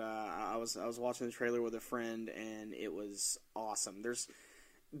it, but I was watching the trailer with a friend, and it was awesome. There's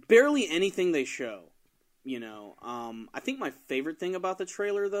barely anything they show. You know, I think my favorite thing about the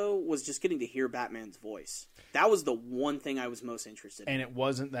trailer, though, was just getting to hear Batman's voice. That was the one thing I was most interested in. And it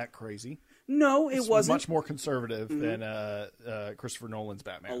wasn't that crazy. No, it wasn't. Much more conservative than Christopher Nolan's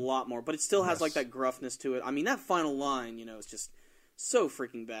Batman. A lot more, but it still has like that gruffness to it. I mean, that final line, you know, is just so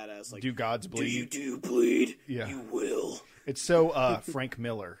freaking badass. Like, do gods bleed? Do you bleed? Yeah. You will. It's so Frank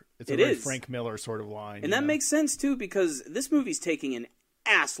Miller. It's a very Frank Miller sort of line. And that makes sense, too, because this movie's taking an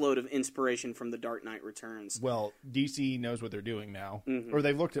assload of inspiration from The Dark Knight Returns. Well, DC knows what they're doing now. Or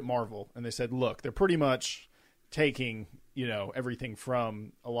they've looked at Marvel, and they said, look, they're pretty much taking, you know, everything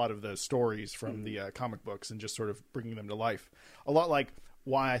from a lot of the stories from the comic books and just sort of bringing them to life. A lot like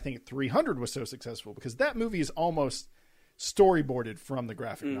why I think 300 was so successful, because that movie is almost storyboarded from the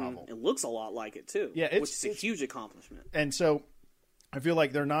graphic novel. It looks a lot like it, too. Yeah, which is a huge accomplishment. And so I feel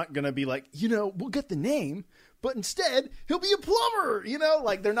like they're not going to be like, you know, we'll get the name, but instead he'll be a plumber, you know,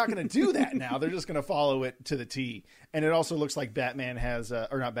 like they're not going to do that now. They're just going to follow it to the T. And it also looks like Batman has,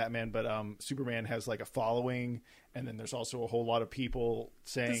 or not Batman, but Superman has like a following. And then there's also a whole lot of people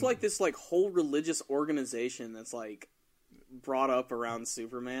saying, it's like this like whole religious organization that's like brought up around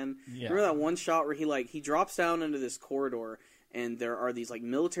Superman. Yeah. Remember that one shot where he drops down into this corridor and there are these like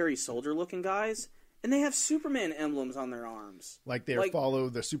military soldier looking guys. And they have Superman emblems on their arms. Like they follow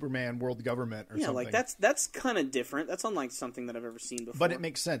the Superman world government or something. Yeah, like that's kind of different. That's unlike something that I've ever seen before. But it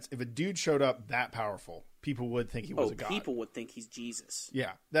makes sense. If a dude showed up that powerful, people would think he was a god. People would think he's Jesus.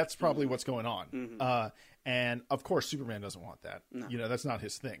 Yeah, that's probably what's going on. And, of course, Superman doesn't want that. No. You know, that's not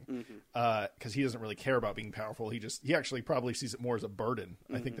his thing. Because he doesn't really care about being powerful. He actually probably sees it more as a burden.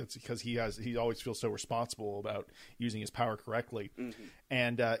 I think that's because he always feels so responsible about using his power correctly.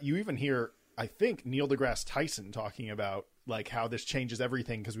 And you even hear, I think, Neil deGrasse Tyson talking about like how this changes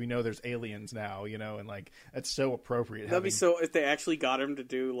everything because we know there's aliens now, you know, and like that's so appropriate. That'd be so if they actually got him to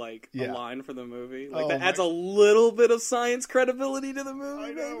do like a line for the movie, like that adds a little bit of science credibility to the movie.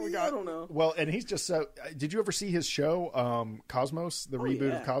 I know, I don't know. Well, and he's just so. Did you ever see his show, Cosmos, the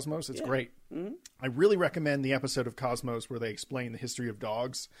reboot of Cosmos? It's great. I really recommend the episode of Cosmos where they explain the history of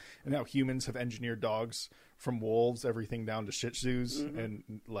dogs and how humans have engineered dogs from wolves, everything down to Shih Tzus and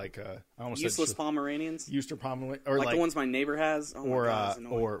like I almost useless Pomeranians, or like the ones my neighbor has,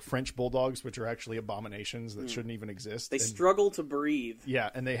 or French bulldogs, which are actually abominations that shouldn't even exist. They struggle to breathe. Yeah,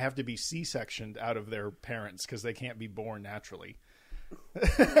 and they have to be C-sectioned out of their parents because they can't be born naturally.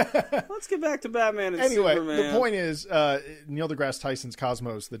 Let's get back to Batman and Superman. The point is Neil deGrasse Tyson's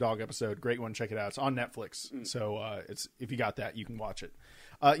Cosmos, the dog episode, great one. Check it out. It's on Netflix, so it's if you got that, you can watch it.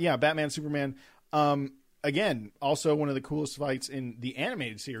 Batman, Superman. Again, also one of the coolest fights in the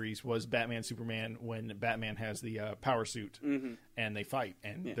animated series was Batman Superman when Batman has the power suit and they fight,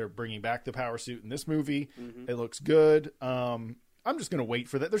 and they're bringing back the power suit in this movie. It looks good. I'm just going to wait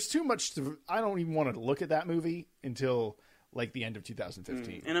for that. There's too much I don't even want to look at that movie until like the end of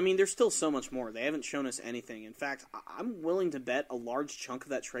 2015. And I mean, there's still so much more. They haven't shown us anything. In fact, I'm willing to bet a large chunk of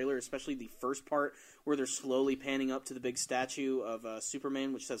that trailer, especially the first part where they're slowly panning up to the big statue of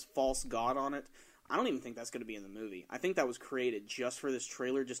Superman, which says false god on it. I don't even think that's going to be in the movie. I think that was created just for this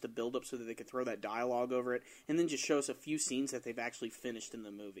trailer, just to build up so that they could throw that dialogue over it, and then just show us a few scenes that they've actually finished in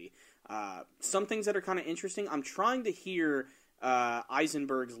the movie. Some things that are kind of interesting. I'm trying to hear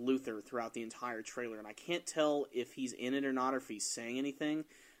Eisenberg's Luthor throughout the entire trailer, and I can't tell if he's in it or not, or if he's saying anything,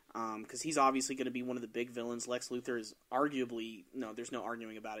 because he's obviously going to be one of the big villains. Lex Luthor is arguably, no, there's no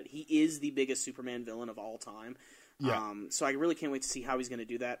arguing about it, he is the biggest Superman villain of all time. Yeah. So I really can't wait to see how he's going to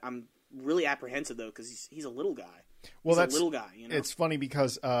do that. I'm really apprehensive, though, because he's a little guy. Well, he's a little guy, you know? It's funny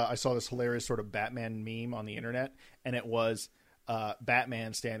because I saw this hilarious sort of Batman meme on the internet, and it was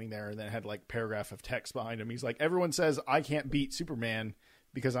Batman standing there, and then it had like paragraph of text behind him. He's like, everyone says I can't beat Superman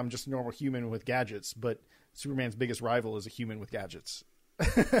because I'm just a normal human with gadgets, but Superman's biggest rival is a human with gadgets.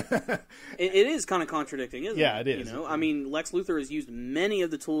 It is kind of contradicting, isn't it? Yeah, it is. You know, I mean, Lex Luthor has used many of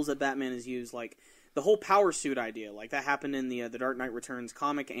the tools that Batman has used, like the whole power suit idea. Like that happened in the Dark Knight Returns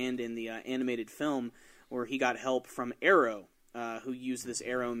comic and in the animated film, where he got help from Arrow, who used this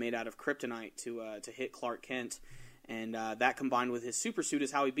arrow made out of kryptonite to hit Clark Kent. And that combined with his super suit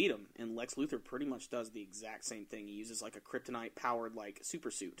is how he beat him. And Lex Luthor pretty much does the exact same thing. He uses like a kryptonite-powered like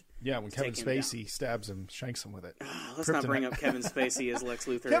super suit. Yeah, when Kevin Spacey stabs him, shanks him with it. Let's not bring up Kevin Spacey as Lex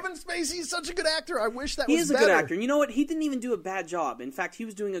Luthor. Kevin Spacey's such a good actor. I wish that he was is a better. good actor. You know what? He didn't even do a bad job. In fact, he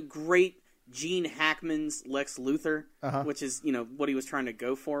was doing a great Gene Hackman's Lex Luthor, which is, what he was trying to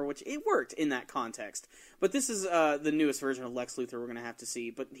go for, which it worked in that context. But this is the newest version of Lex Luthor we're going to have to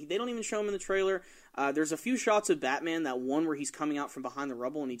see. But they don't even show him in the trailer. There's a few shots of Batman, that one where he's coming out from behind the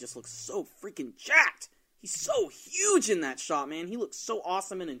rubble and he just looks so freaking jacked. He's so huge in that shot, man. He looks so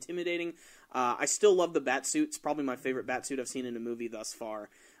awesome and intimidating. I still love the Batsuit. It's probably my favorite Batsuit I've seen in a movie thus far.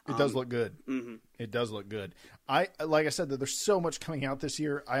 It does look good. Mm-hmm. It does look good. Like I said, that there's so much coming out this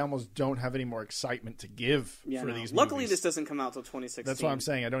year. I almost don't have any more excitement to give for these Luckily, movies. this doesn't come out till 2016. That's what I'm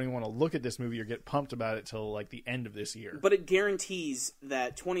saying. I don't even want to look at this movie or get pumped about it till like the end of this year. But it guarantees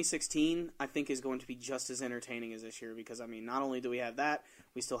that 2016, I think, is going to be just as entertaining as this year. Because not only do we have that,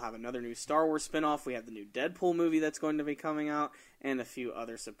 we still have another new Star Wars spinoff. We have the new Deadpool movie that's going to be coming out, and a few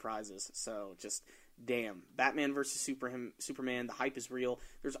other surprises. So just. Damn. Batman vs. Superman, the hype is real.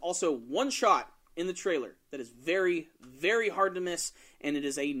 There's also one shot in the trailer that is very, very hard to miss, and it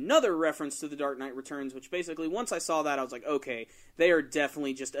is another reference to The Dark Knight Returns, which basically, once I saw that, I was like, okay, they are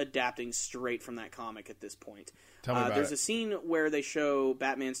definitely just adapting straight from that comic at this point. Tell me about There's a scene where they show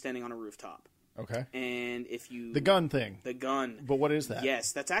Batman standing on a rooftop. Okay. And if you... The gun thing. The gun. But what is that?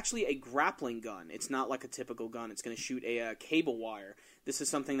 Yes, that's actually a grappling gun. It's not like a typical gun. It's going to shoot a cable wire. This is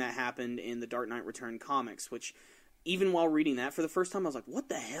something that happened in the Dark Knight Return comics, which, even while reading that for the first time, I was like, what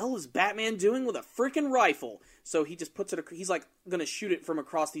the hell is Batman doing with a freaking rifle? So he just puts it... He's like going to shoot it from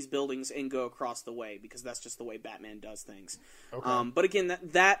across these buildings and go across the way, because that's just the way Batman does things. Okay. But again,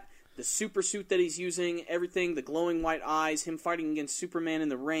 that the super suit that he's using, everything, the glowing white eyes, him fighting against Superman in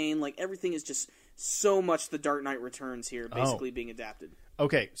the rain, like everything is just so much The Dark Knight Returns here, basically being adapted.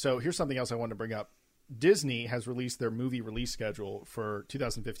 Okay, so here's something else I wanted to bring up. Disney has released their movie release schedule for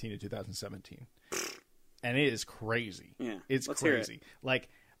 2015 to 2017. And it is crazy. Yeah, it's crazy. Like,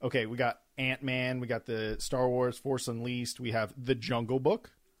 okay, we got Ant-Man, we got the Star Wars Force Unleashed, we have The Jungle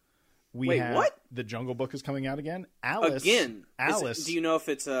Book. Wait, what? The Jungle Book is coming out again. Alice. Do you know if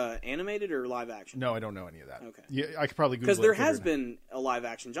it's animated or live action? No, I don't know any of that. Okay. Yeah, I could probably Google it. Because there has been a live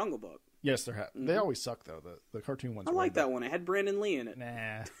action Jungle Book. Yes, there have. Mm-hmm. They always suck, though. The cartoon ones. I like that one. It had Brandon Lee in it.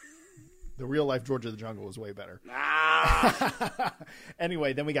 Nah. The real life George of the Jungle was way better.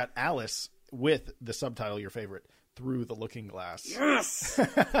 Anyway, then we got Alice with the subtitle, your favorite, Through the Looking Glass. Yes!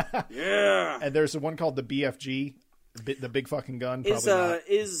 Yeah! And there's one called the BFG, the Big Fucking Gun.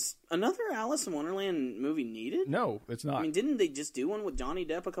 Is another Alice in Wonderland movie needed? No, it's not. Didn't they just do one with Johnny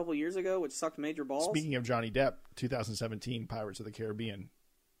Depp a couple years ago, which sucked major balls? Speaking of Johnny Depp, 2017 Pirates of the Caribbean.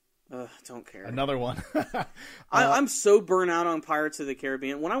 Don't care. Another one. I'm so burnt out on Pirates of the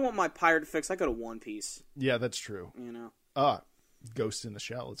Caribbean. When I want my pirate fix, I go to One Piece. Yeah, that's true. Ghost in the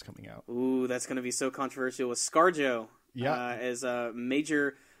Shell is coming out. Ooh, that's going to be so controversial with ScarJo. Yeah. As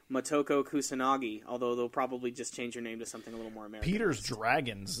Major Motoko Kusanagi, although they'll probably just change your name to something a little more American. Peter's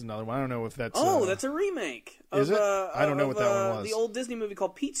Dragons is another one. I don't know if that's... that's a remake. Is it? I don't know what that one was. The old Disney movie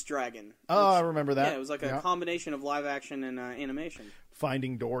called Pete's Dragon. I remember that. Yeah, it was like a combination of live action and animation.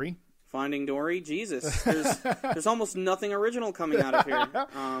 Finding Dory. Finding Dory, Jesus. There's almost nothing original coming out of here.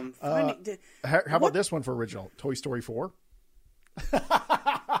 How about this one for original? Toy Story 4?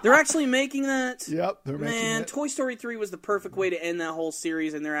 They're actually making that? Yep, they're making it. Man, Toy Story 3 was the perfect way to end that whole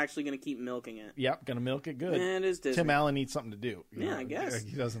series, and they're actually going to keep milking it. Yep, going to milk it good. Man, it is Disney. Tim Allen needs something to do. I guess.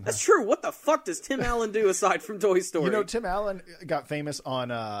 He doesn't. That's true. What the fuck does Tim Allen do aside from Toy Story? Tim Allen got famous on,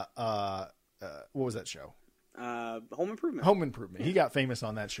 what was that show? Home Improvement. Home Improvement. He got famous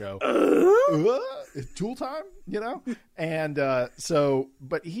on that show. Tool Time, And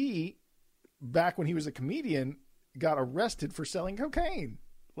but he, back when he was a comedian, got arrested for selling cocaine.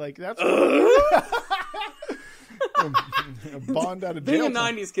 Like, that's Bond out of jail. Being a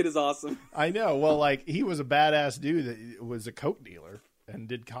 90s kid is awesome. I know. Well, he was a badass dude that was a coke dealer and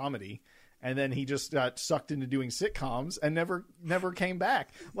did comedy. And then he just got sucked into doing sitcoms and never came back.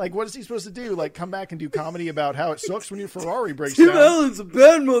 Like, what is he supposed to do? Like, come back and do comedy about how it sucks when your Ferrari breaks down? Tim Allen's a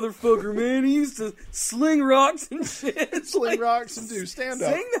bad motherfucker, man. He used to sling rocks and shit. Sling rocks and do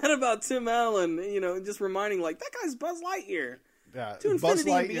stand-up. Saying that about Tim Allen, just reminding, that guy's Buzz Lightyear. Yeah, to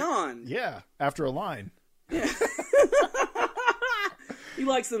infinity and beyond. Yeah, after a line. Yeah. He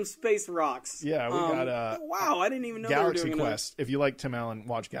likes them space rocks. Yeah, we got wow, I didn't even know Galaxy they were doing Quest. If you like Tim Allen,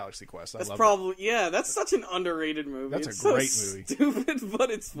 watch Galaxy Quest. That's probably that's such an underrated movie. That's it's a great so movie. Stupid, but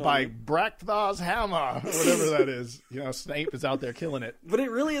it's funny. By Brakth's hammer, whatever that is. Snape is out there killing it. But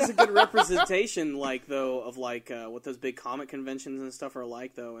it really is a good representation, of what those big comic conventions and stuff are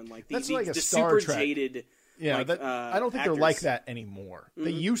like, though, and like That's the like a Star super Trek. jaded. Yeah, I don't think they're like that anymore. Mm-hmm.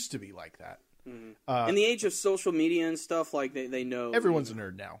 They used to be like that. Mm-hmm. In the age of social media and stuff, like they know everyone's a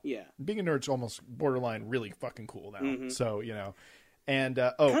nerd now. Yeah, being a nerd's almost borderline really fucking cool now. Mm-hmm. So and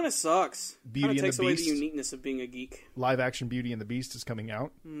kind of sucks. Beauty and the Beast. Takes away the uniqueness of being a geek. Live action Beauty and the Beast is coming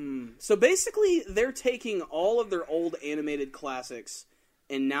out. So basically, they're taking all of their old animated classics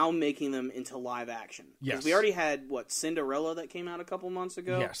and now making them into live action. Yes, we already had Cinderella that came out a couple months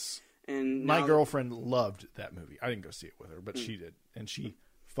ago. Yes, and my girlfriend loved that movie. I didn't go see it with her, but she did, and she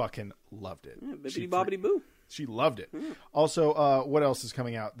fucking loved it. Yeah, bibbidi bobbidi boo. She loved it. Also, what else is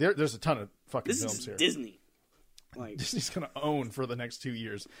coming out? There's a ton of fucking films here. Disney. Disney's going to own for the next 2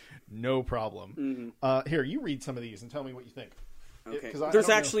 years. No problem. Here, you read some of these and tell me what you think. Okay. There's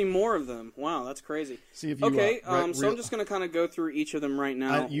actually more of them. Wow, that's crazy. See if you, so I'm just going to kind of go through each of them right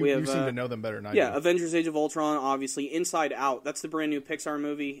now. You seem to know them better than I do. Yeah, Avengers Age of Ultron, obviously. Inside Out, that's the brand new Pixar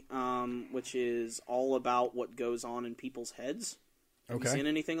movie, which is all about what goes on in people's heads. Have you seen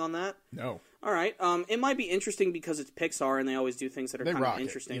anything on that? No. All right. It might be interesting because it's Pixar and they always do things that are kind of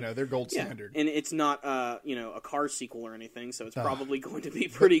interesting. They're gold standard. And it's not, a Cars sequel or anything, so it's probably going to be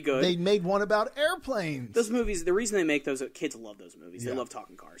pretty good. They made one about airplanes. Those movies, the reason they make those, kids love those movies. They love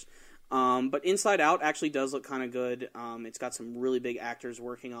talking cars. But Inside Out actually does look kind of good. It's got some really big actors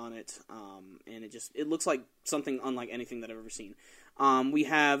working on it, and it looks like something unlike anything that I've ever seen. We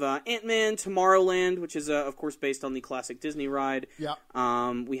have Ant-Man Tomorrowland, which is, of course, based on the classic Disney ride. Yeah.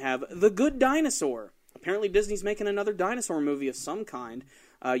 We have The Good Dinosaur. Apparently Disney's making another dinosaur movie of some kind.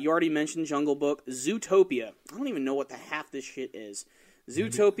 You already mentioned Jungle Book. Zootopia. I don't even know what the half this shit is.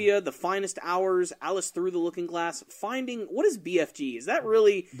 Zootopia, The Finest Hours, Alice Through the Looking Glass, Finding... What is BFG? Is that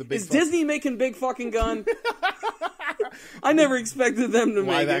really... Is Disney making Big Fucking Gun? I never expected them to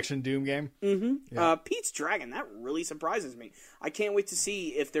make live action Doom game. Mm-hmm. Yeah. Pete's Dragon. That really surprises me. I can't wait to see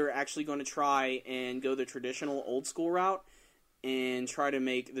if they're actually going to try and go the traditional old school route and try to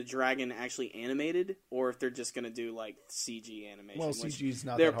make the dragon actually animated, or if they're just going to do like CG animation. Well, CG's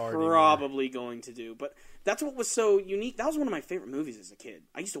not that hard. They're probably going to do, but that's what was so unique. That was one of my favorite movies as a kid.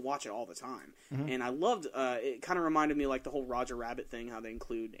 I used to watch it all the time, and I loved. It kind of reminded me like the whole Roger Rabbit thing, how they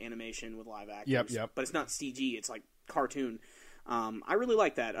include animation with live actors. Yep. But it's not CG; it's like cartoon. I really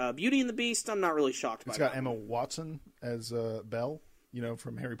like that. Beauty and the Beast. I'm not really shocked by. It's got Emma Watson as Belle,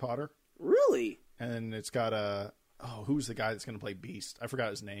 from Harry Potter. Really? And it's got who's the guy that's going to play Beast? I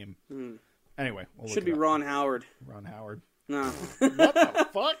forgot his name. Anyway, should be Ron Howard. Ron Howard. No. What the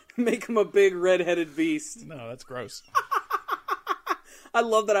fuck? Make him a big red-headed beast. No, that's gross. I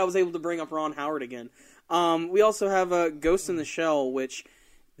love that I was able to bring up Ron Howard again. We also have Ghost in the Shell, which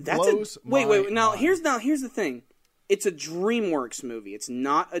that's wait. Now here's the thing. It's a DreamWorks movie. It's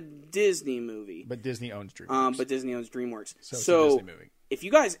not a Disney movie. But Disney owns DreamWorks. But Disney owns DreamWorks. So it's a Disney movie. If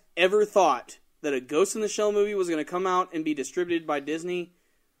you guys ever thought that a Ghost in the Shell movie was going to come out and be distributed by Disney,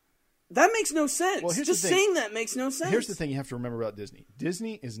 that makes no sense. Well, just saying that makes no sense. Here's the thing you have to remember about Disney.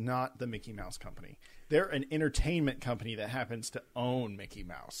 Disney is not the Mickey Mouse company. They're an entertainment company that happens to own Mickey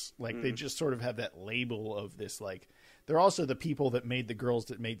Mouse. Like, they just sort of have that label of this, like... They're also the people that made the girls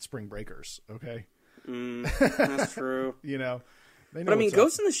that made Spring Breakers, okay? That's true. But I mean,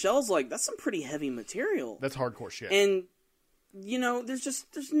 Ghost in the Shell's like, that's some pretty heavy material. That's hardcore shit. And...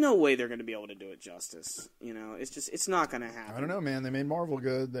 there's no way they're going to be able to do it justice. It's not going to happen. I don't know, man. They made Marvel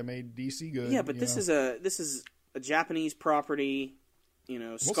good. They made DC good. Yeah, but this is a Japanese property.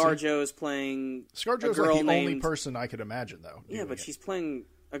 ScarJo's playing. ScarJo's a girl like the named... only person I could imagine, though. Yeah, but she's playing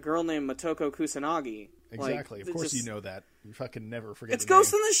a girl named Motoko Kusanagi. Exactly. Of course you know that. You fucking never forget. It's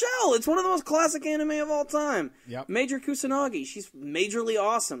Ghost in the Shell. It's one of the most classic anime of all time. Yep. Major Kusanagi. She's majorly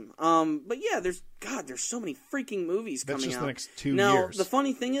awesome. But yeah, there's so many freaking movies coming out. That's just the next 2 years. Now, the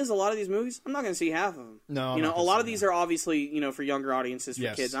funny thing is, a lot of these movies, I'm not going to see half of them. No, a lot of these are obviously, for younger audiences, for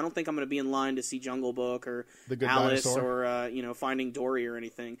Yes. kids. I don't think I'm going to be in line to see Jungle Book or The Good Alice Dinosaur. or, Finding Dory or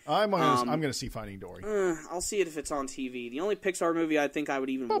anything. I'm going to see Finding Dory. I'll see it if it's on TV. The only Pixar movie I think I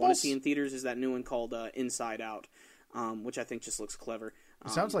would even want to see in theaters is that new one called Inside Out. Which I think just looks clever. It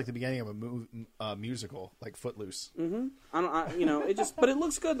sounds like the beginning of a musical, like Footloose. Mm-hmm. But it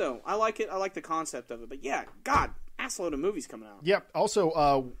looks good though. I like it. I like the concept of it. But yeah, God, assload of movies coming out. Yep.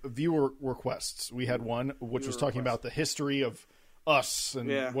 Also, viewer requests. We had one which was talking about the history of us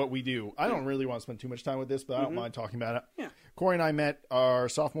and what we do. I don't really want to spend too much time with this, but I don't mind talking about it. Yeah. Corey and I met our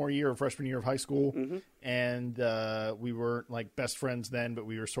sophomore year or freshman year of high school, and we were like best friends then, but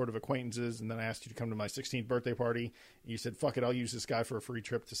we were sort of acquaintances. And then I asked you to come to my 16th birthday party. And you said, "Fuck it, I'll use this guy for a free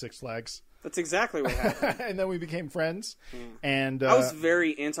trip to Six Flags." That's exactly what happened. And then we became friends. And I was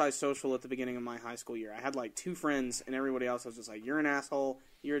very antisocial at the beginning of my high school year. I had like 2 friends, and everybody else was just like, "You're an asshole.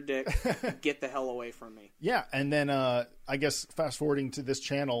 You're a dick. Get the hell away from me." Yeah, and then I guess fast forwarding to this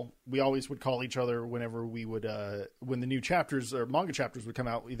channel, we always would call each other whenever we would, when the new chapters or manga chapters would come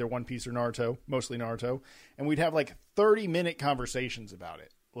out, either One Piece or Naruto, mostly Naruto, and we'd have like 30-minute conversations about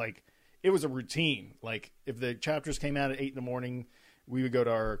it. Like, it was a routine. Like, if the chapters came out at 8 in the morning, we would go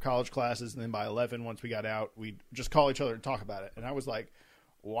to our college classes, and then by 11, once we got out, we'd just call each other and talk about it. And I was like,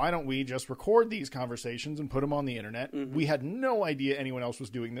 why don't we just record these conversations and put them on the internet? We had no idea anyone else was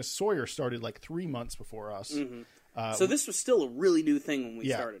doing this. Sawyer started like 3 months before us. So this was still a really new thing when we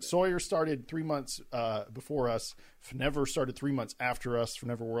started it. Sawyer started 3 months before us. Never started 3 months after us for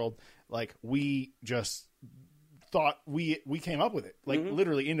Never World. Like, we just thought we came up with it. Like,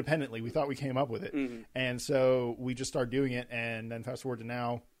 literally independently, we thought we came up with it. And so we just started doing it. And then fast forward to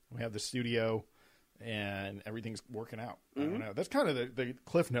now, we have the studio. And everything's working out. I don't know. That's kind of the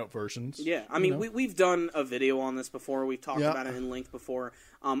Cliff Note versions. Yeah. I mean, we've done a video on this before. We've talked about it in length before.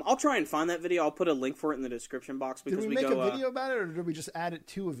 I'll try and find that video. I'll put a link for it in the description box. Because did we make a video about it, or did we just add it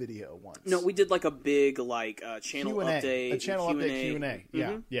to a video once? No, we did like a big channel Q&A, update. A channel update Q&A.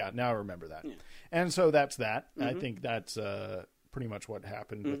 Yeah. Yeah, now I remember that. Yeah. And so that's that. I think that's pretty much what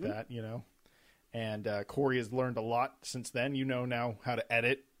happened with that, And Corey has learned a lot since then. You know now how to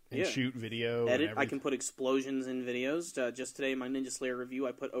edit. And shoot video. Edit. I can put explosions in videos. Just today, in my Ninja Slayer review,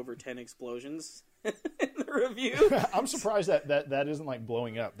 I put over 10 explosions in the review. I'm surprised that isn't like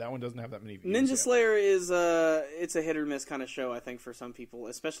blowing up. That one doesn't have that many views. Ninja Slayer is it's a hit or miss kind of show, I think, for some people.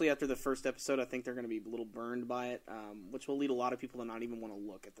 Especially after the first episode, I think they're going to be a little burned by it, which will lead a lot of people to not even want to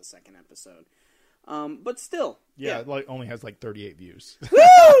look at the second episode. But still. Yeah, it only has like 38 views.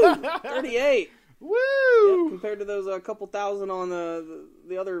 Woo! 38! Woo! Yep, compared to those couple thousand on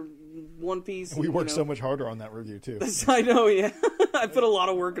the other One Piece. We worked so much harder on that review, too. I know, yeah. I put a lot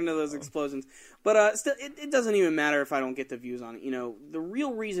of work into those explosions. But still, it doesn't even matter if I don't get the views on it. The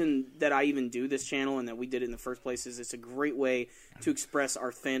real reason that I even do this channel and that we did it in the first place is it's a great way to express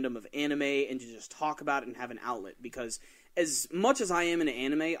our fandom of anime and to just talk about it and have an outlet. Because as much as I am into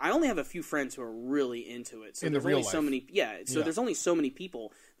anime, I only have a few friends who are really into it. So in the real life. There's only so many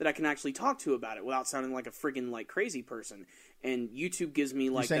people that I can actually talk to about it without sounding like a friggin' like crazy person. And YouTube gives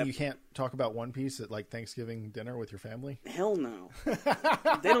me like. You're saying you can't talk about One Piece at like Thanksgiving dinner with your family? Hell no.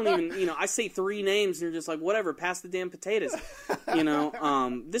 They don't even. I say 3 names and they're just like, whatever. Pass the damn potatoes.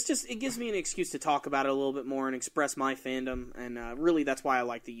 This just it gives me an excuse to talk about it a little bit more and express my fandom. And really, that's why I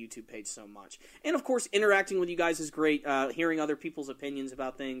like the YouTube page so much. And of course, interacting with you guys is great. Hearing other people's opinions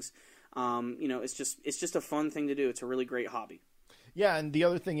about things. It's just a fun thing to do. It's a really great hobby. Yeah, and the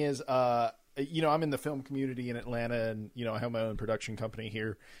other thing is, I'm in the film community in Atlanta, and, I have my own production company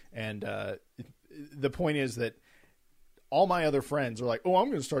here. And the point is that all my other friends are like, oh, I'm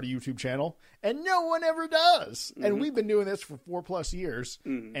going to start a YouTube channel. And no one ever does. And we've been doing this for 4+ years.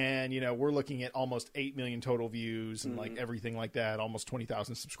 And, we're looking at almost 8 million total views and like everything like that, almost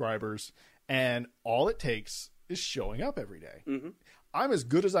 20,000 subscribers. And all it takes is showing up every day. I'm as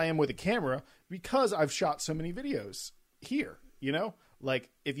good as I am with a camera because I've shot so many videos here. Like,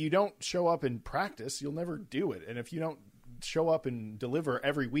 if you don't show up and practice, you'll never do it. And if you don't show up and deliver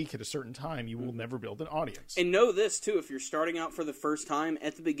every week at a certain time, you will never build an audience. And know this, too. If you're starting out for the first time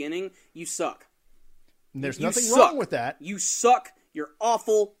at the beginning, you suck. And there's nothing wrong with that. You suck. You're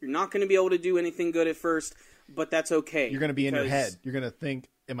awful. You're not going to be able to do anything good at first, but that's okay. You're going to be in your head. You're going to think,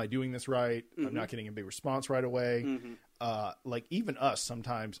 am I doing this right? I'm not getting a big response right away. Like, even us,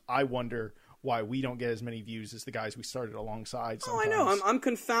 sometimes, I wonder why we don't get as many views as the guys we started alongside sometimes. Oh, I know. I'm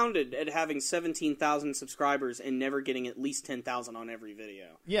confounded at having 17,000 subscribers and never getting at least 10,000 on every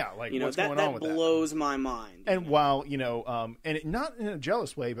video. Yeah, like, what's going on with that? That blows my mind. And while, not in a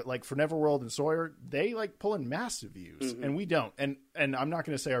jealous way, but like for Neverworld and Sawyer, they like pull in massive views, and we don't. And I'm not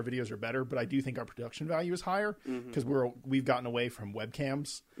going to say our videos are better, but I do think our production value is higher because we've gotten away from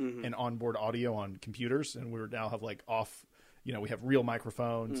webcams and onboard audio on computers, and we now have like we have real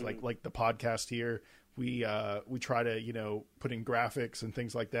microphones, like the podcast here. We try to, put in graphics and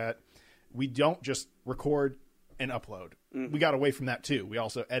things like that. We don't just record and upload. We got away from that too. We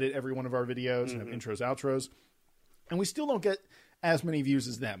also edit every one of our videos and have intros, outros. And we still don't get as many views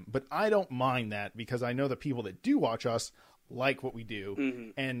as them. But I don't mind that because I know the people that do watch us like what we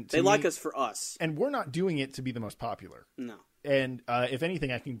do. And they like us for us. And we're not doing it to be the most popular. No. And if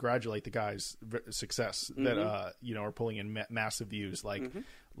anything, I congratulate the guys' success that are pulling in massive views.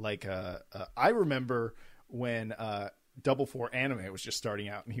 I remember when Double Four Anime was just starting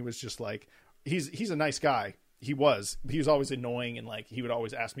out, and he was just like, he's a nice guy. He was always annoying, and like he would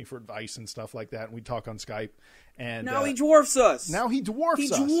always ask me for advice and stuff like that, and we'd talk on Skype. And now he dwarfs us. He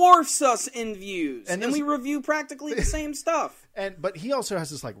dwarfs us in views, and we review practically the same stuff. But he also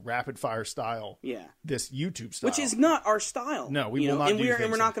has this like rapid fire style. Yeah, this YouTube style, which is not our style. No, we will not. And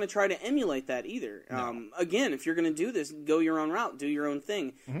we're not going to try to emulate that either. No. Again, if you're going to do this, go your own route, do your own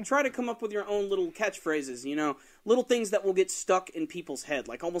thing. Mm-hmm. Try to come up with your own little catchphrases. Little things that will get stuck in people's head.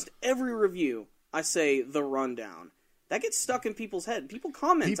 Like almost every review, I say the rundown. That gets stuck in people's head. People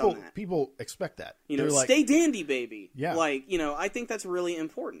comment on that. People expect that. Stay dandy, baby. Yeah. I think that's really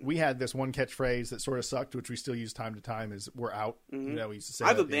important. We had this one catchphrase that sort of sucked, which we still use time to time, is "we're out." Mm-hmm. We used to say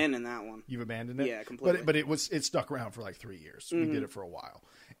I've abandoned that one. You've abandoned it? Yeah, completely. But it stuck around for like 3 years. Mm-hmm. We did it for a while.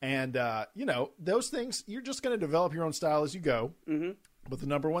 And, those things, you're just going to develop your own style as you go. Mm-hmm. But the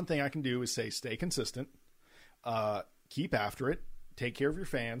number one thing I can do is say stay consistent, keep after it, take care of your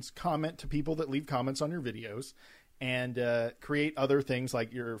fans, comment to people that leave comments on your videos, and create other things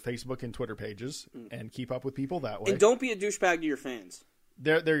like your Facebook and Twitter pages, and keep up with people that way. And don't be a douchebag to your fans.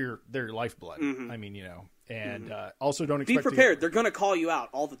 They're your lifeblood. Mm-hmm. I mean, and also don't expect. Be prepared. They're going to call you out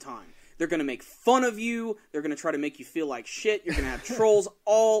all the time. They're going to make fun of you. They're going to try to make you feel like shit. You're going to have trolls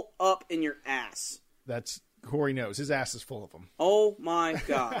all up in your ass. That's Corey knows. His ass is full of them. Oh my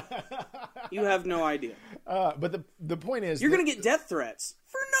God. You have no idea. But the point is, you're going to get death threats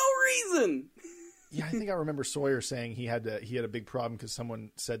for no reason. Yeah, I think I remember Sawyer saying he had a big problem because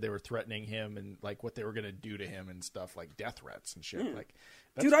someone said they were threatening him and like what they were going to do to him and stuff, like death threats and shit. Yeah. Like,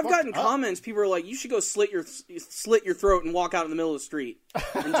 dude, I've gotten comments. People are like, "You should go slit your throat and walk out in the middle of the street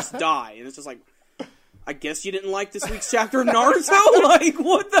and just die." And it's just like, I guess you didn't like this week's chapter of Naruto? Like,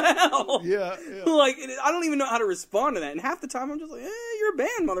 what the hell? Yeah. Like, I don't even know how to respond to that. And half the time I'm just like, you're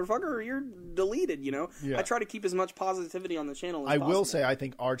banned, motherfucker, or you're deleted, Yeah. I try to keep as much positivity on the channel as possible. I will say I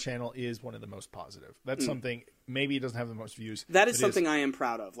think our channel is one of the most positive. That's something, maybe it doesn't have the most views. That is something I am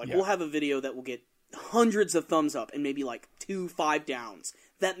proud of. Like, we'll have a video that will get hundreds of thumbs up and maybe like 2-5 downs.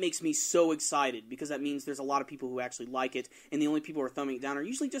 That makes me so excited because that means there's a lot of people who actually like it, and the only people who are thumbing it down are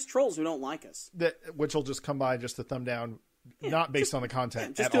usually just trolls who don't like us. Which will just come by just to thumb down, not based on the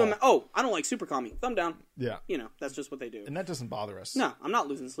content just at all. I don't like Super Kami. Thumb down. Yeah. That's just what they do. And that doesn't bother us. No, I'm not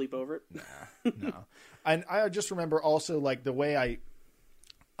losing sleep over it. No. And I just remember also like the way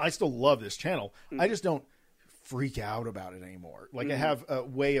I still love this channel. I just don't freak out about it anymore. Like I have a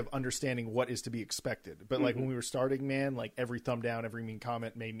way of understanding what is to be expected. But like when we were starting, man, like every thumb down, every mean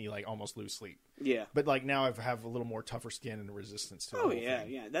comment made me like almost lose sleep. Yeah. But like now I have a little more tougher skin and resistance to it. Oh yeah,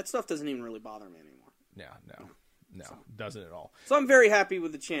 yeah. That stuff doesn't even really bother me anymore. No, doesn't at all. So I'm very happy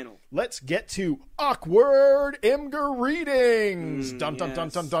with the channel. Let's get to awkward Imgur readings. Dun dun dun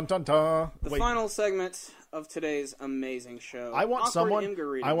dun dun dun dun. The final segment of today's amazing show. I want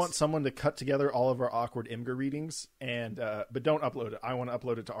someone to cut together all of our awkward Imgur readings, and but don't upload it. I want to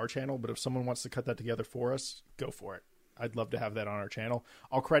upload it to our channel. But if someone wants to cut that together for us, go for it. I'd love to have that on our channel.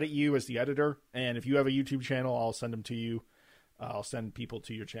 I'll credit you as the editor, and if you have a YouTube channel, I'll send them to you. I'll send people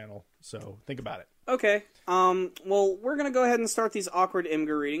to your channel. So think about it. Okay. Well, we're going to go ahead and start these awkward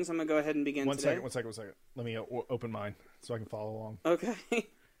Imgur readings. I'm going to go ahead and begin today. One second. Let me open mine so I can follow along. Okay.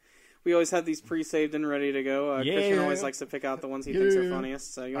 We always have these pre-saved and ready to go. Christian always likes to pick out the ones he thinks are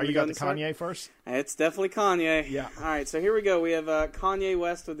funniest. So you got the Kanye first? It's definitely Kanye. Yeah. All right, so here we go. We have Kanye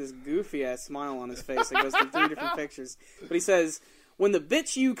West with this goofy-ass smile on his face that goes through 3 different pictures. But he says, when the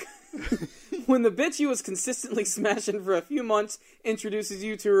bitch you was consistently smashing for a few months introduces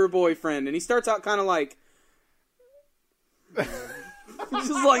you to her boyfriend. And he starts out kind of like... He's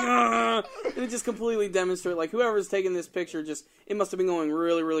just like, and it just completely demonstrates, like, whoever's taking this picture, it must have been going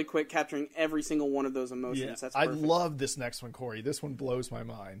really, really quick, capturing every single one of those emotions. Yeah. That's perfect. I love this next one, Corey. This one blows my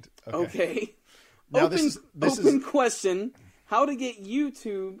mind. Okay. Now open question. How to get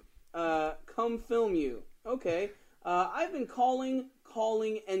YouTube come film you. Okay. I've been calling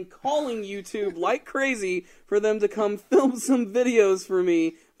YouTube like crazy for them to come film some videos for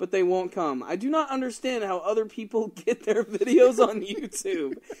me, but they won't come. I do not understand how other people get their videos on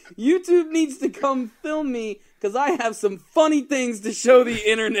YouTube. YouTube needs to come film me because I have some funny things to show the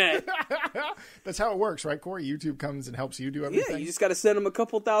internet. That's how it works, right, Corey? YouTube comes and helps you do everything? Yeah, you just got to send them a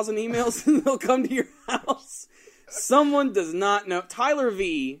couple thousand emails and they'll come to your house. Someone does not know. Tyler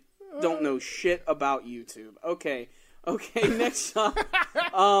V. don't know shit about YouTube. Okay, next shot.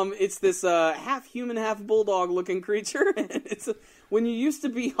 It's this half human, half bulldog looking creature. And when you used to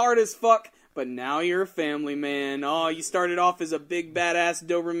be hard as fuck, but now you're a family man. Oh, you started off as a big badass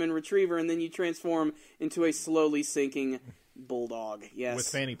Doberman Retriever, and then you transform into a slowly sinking bulldog. Yes. With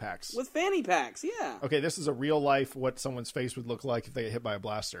fanny packs. With fanny packs, yeah. Okay, this is a real life what someone's face would look like if they get hit by a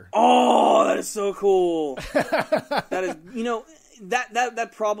blaster. Oh, that is so cool. That is,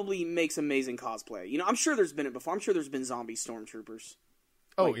 that probably makes amazing cosplay. I'm sure there's been it before. I'm sure there's been zombie stormtroopers.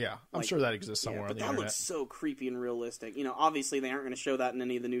 Oh, yeah. I'm sure that exists somewhere on the internet. But that looks so creepy and realistic. Obviously they aren't going to show that in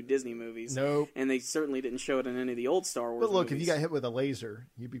any of the new Disney movies. Nope. And they certainly didn't show it in any of the old Star Wars movies. But look, if you got hit with a laser,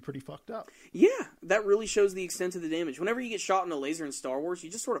 you'd be pretty fucked up. Yeah, that really shows the extent of the damage. Whenever you get shot in a laser in Star Wars, you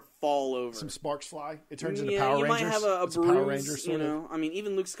just sort of fall over. Some sparks fly. It turns into Power Rangers. You might have a bruise, Power Rangers, sort of. I mean,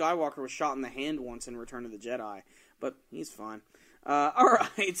 even Luke Skywalker was shot in the hand once in Return of the Jedi. But he's fine. All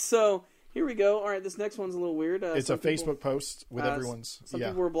right, so... Here we go. All right, this next one's a little weird. It's a Facebook post with everyone's... Some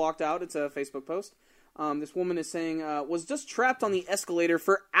people were blocked out. It's a Facebook post. This woman is saying, was just trapped on the escalator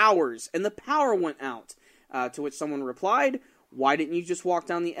for hours, and the power went out. To which someone replied, why didn't you just walk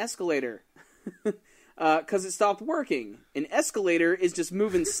down the escalator? Because it stopped working. An escalator is just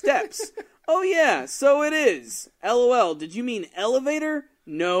moving steps. Oh, yeah, so it is. LOL, did you mean elevator?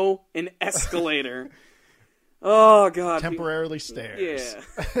 No, an escalator. Oh, God. Temporarily stairs.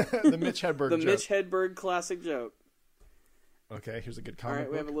 Yeah. The Mitch Hedberg joke. The Mitch Hedberg classic joke. Okay, here's a good comic All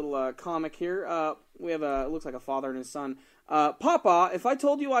right, we book. have a little comic here. We have it looks like a father and his son. Papa, if I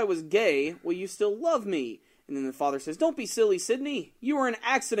told you I was gay, will you still love me? And then the father says, don't be silly, Sydney. You were an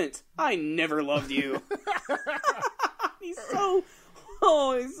accident. I never loved you. He's so...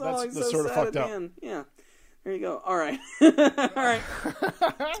 Oh, he's so sort of sad fucked at up. the end. Yeah. There you go. All right.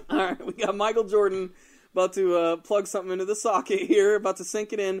 All right. We got Michael Jordan... About to plug something into the socket here. About to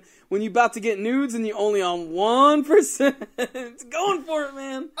sink it in. When you about to get nudes and you only on 1%. Going for it,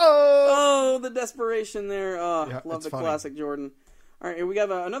 man. Oh, the desperation there. Yeah, love the funny. Classic Jordan. All right, here we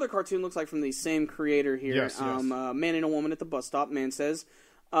have another cartoon. Looks like from the same creator here. Yes. Man and a woman at the bus stop. Man says,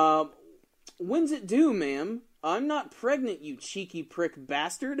 when's it due, ma'am? I'm not pregnant, you cheeky prick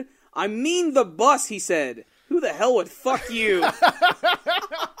bastard. I mean the bus, he said. Who the hell would fuck you?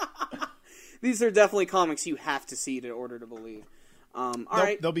 These are definitely comics you have to see in order to believe. All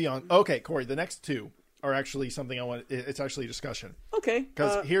right. They'll be on. Okay, Corey, the next two are actually something I want. It's actually a discussion. Okay.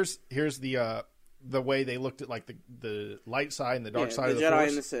 Because here's the way they looked at like the light side and the dark side of the Jedi Force.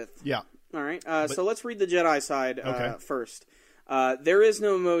 and the Sith. Yeah. All right. So let's read the Jedi side first. There is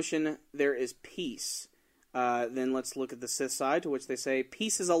no emotion. There is peace. Then let's look at the Sith side, to which they say,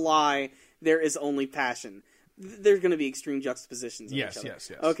 peace is a lie. There is only passion. There's going to be extreme juxtapositions of each other.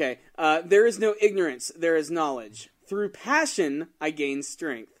 Yes. Okay. There is no ignorance. There is knowledge. Through passion, I gain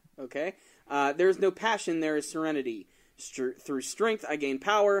strength. Okay. There is no passion. There is serenity. Through strength, I gain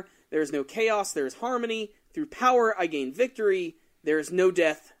power. There is no chaos. There is harmony. Through power, I gain victory. There is no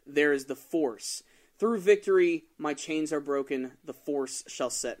death. There is the Force. Through victory, my chains are broken. The Force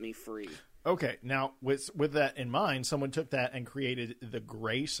shall set me free. Okay. Now, with that in mind, someone took that and created the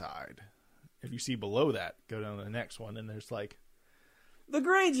gray side. If you see below that, go down to the next one, and there's like... The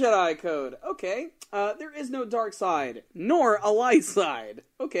Gray Jedi Code. Okay. There is no dark side, nor a light side.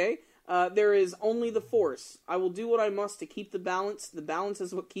 Okay. There is only the Force. I will do what I must to keep the balance. The balance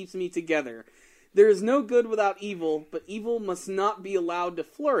is what keeps me together. There is no good without evil, but evil must not be allowed to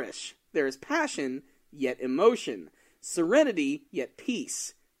flourish. There is passion, yet emotion. Serenity, yet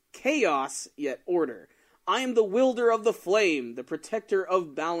peace. Chaos, yet order. I am the wielder of the flame, the protector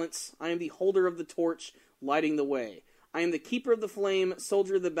of balance. I am the holder of the torch, lighting the way. I am the keeper of the flame,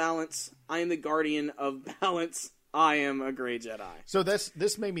 soldier of the balance. I am the guardian of balance. I am a Gray Jedi. So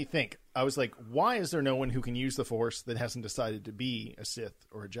this made me think. I was like, why is there no one who can use the Force that hasn't decided to be a Sith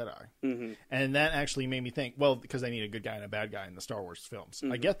or a Jedi? Mm-hmm. And that actually made me think, well, because they need a good guy and a bad guy in the Star Wars films.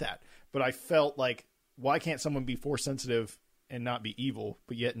 Mm-hmm. I get that. But I felt like, why can't someone be Force sensitive and not be evil,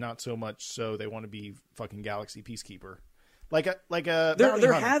 but yet not so much so they want to be fucking galaxy peacekeeper?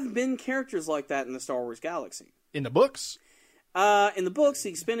 There have been characters like that in the Star Wars galaxy. In the books? In the books, the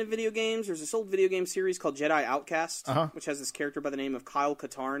expanded video games, there's this old video game series called Jedi Outcast, which has this character by the name of Kyle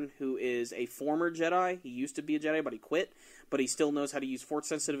Katarn, who is a former Jedi. He used to be a Jedi, but he quit. But he still knows how to use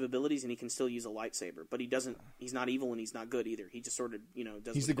Force-sensitive abilities, and he can still use a lightsaber. But he's not evil, and he's not good either. He just sort of,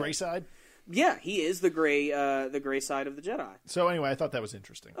 does... He's the gray side? Yeah, he is the gray side of the Jedi. So anyway, I thought that was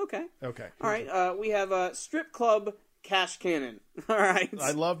interesting. Okay. All right, we have Strip Club Cash Cannon. All right.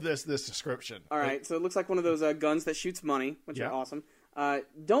 I love this description. All right, so it looks like one of those guns that shoots money, which are awesome.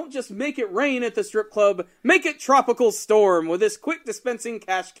 Don't just make it rain at the strip club. Make it tropical storm with this quick dispensing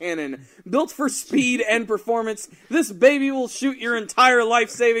cash cannon. Built for speed and performance, this baby will shoot your entire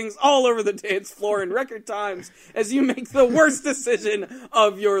life savings all over the dance floor in record times as you make the worst decision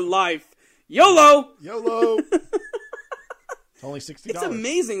of your life. YOLO! YOLO! It's only $60. It's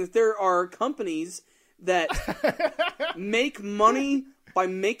amazing that there are companies that make money by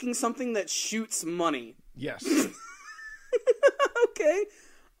making something that shoots money. Yes. Okay.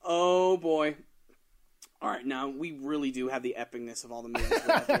 Oh, boy. All right, now we really do have the epicness of all the movies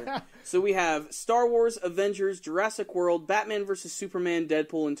we have here. So we have Star Wars, Avengers, Jurassic World, Batman vs. Superman,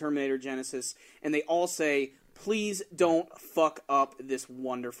 Deadpool, and Terminator Genesis, and they all say, please don't fuck up this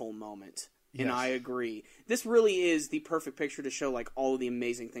wonderful moment. Yes. And I agree. This really is the perfect picture to show like all of the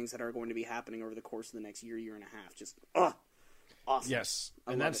amazing things that are going to be happening over the course of the next year and a half. Just, awesome. Yes,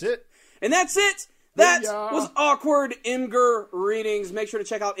 and that's it. And that's it! That was Awkward Imgur Readings. Make sure to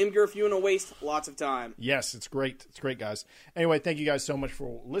check out Imgur if you want to waste lots of time. Yes, it's great. It's great, guys. Anyway, thank you guys so much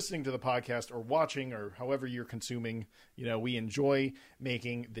for listening to the podcast or watching or however you're consuming. You know, we enjoy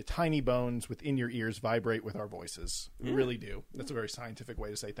making the tiny bones within your ears vibrate with our voices. We really do. That's a very scientific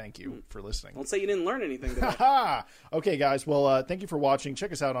way to say thank you for listening. Don't say you didn't learn anything today. Okay, guys. Well, thank you for watching.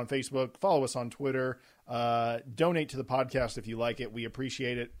 Check us out on Facebook. Follow us on Twitter. Donate to the podcast if you like it. We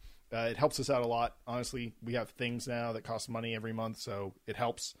appreciate it. It helps us out a lot. Honestly, we have things now that cost money every month, so it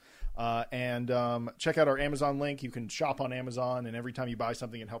helps. And check out our Amazon link. You can shop on Amazon, and every time you buy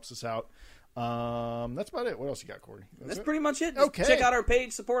something, it helps us out. That's about it. What else you got, Corey? That's pretty much it. Just check out our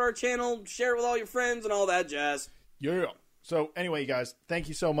page, support our channel, share it with all your friends, and all that jazz. Yeah. So anyway, you guys, thank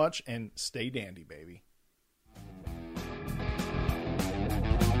you so much, and stay dandy, baby.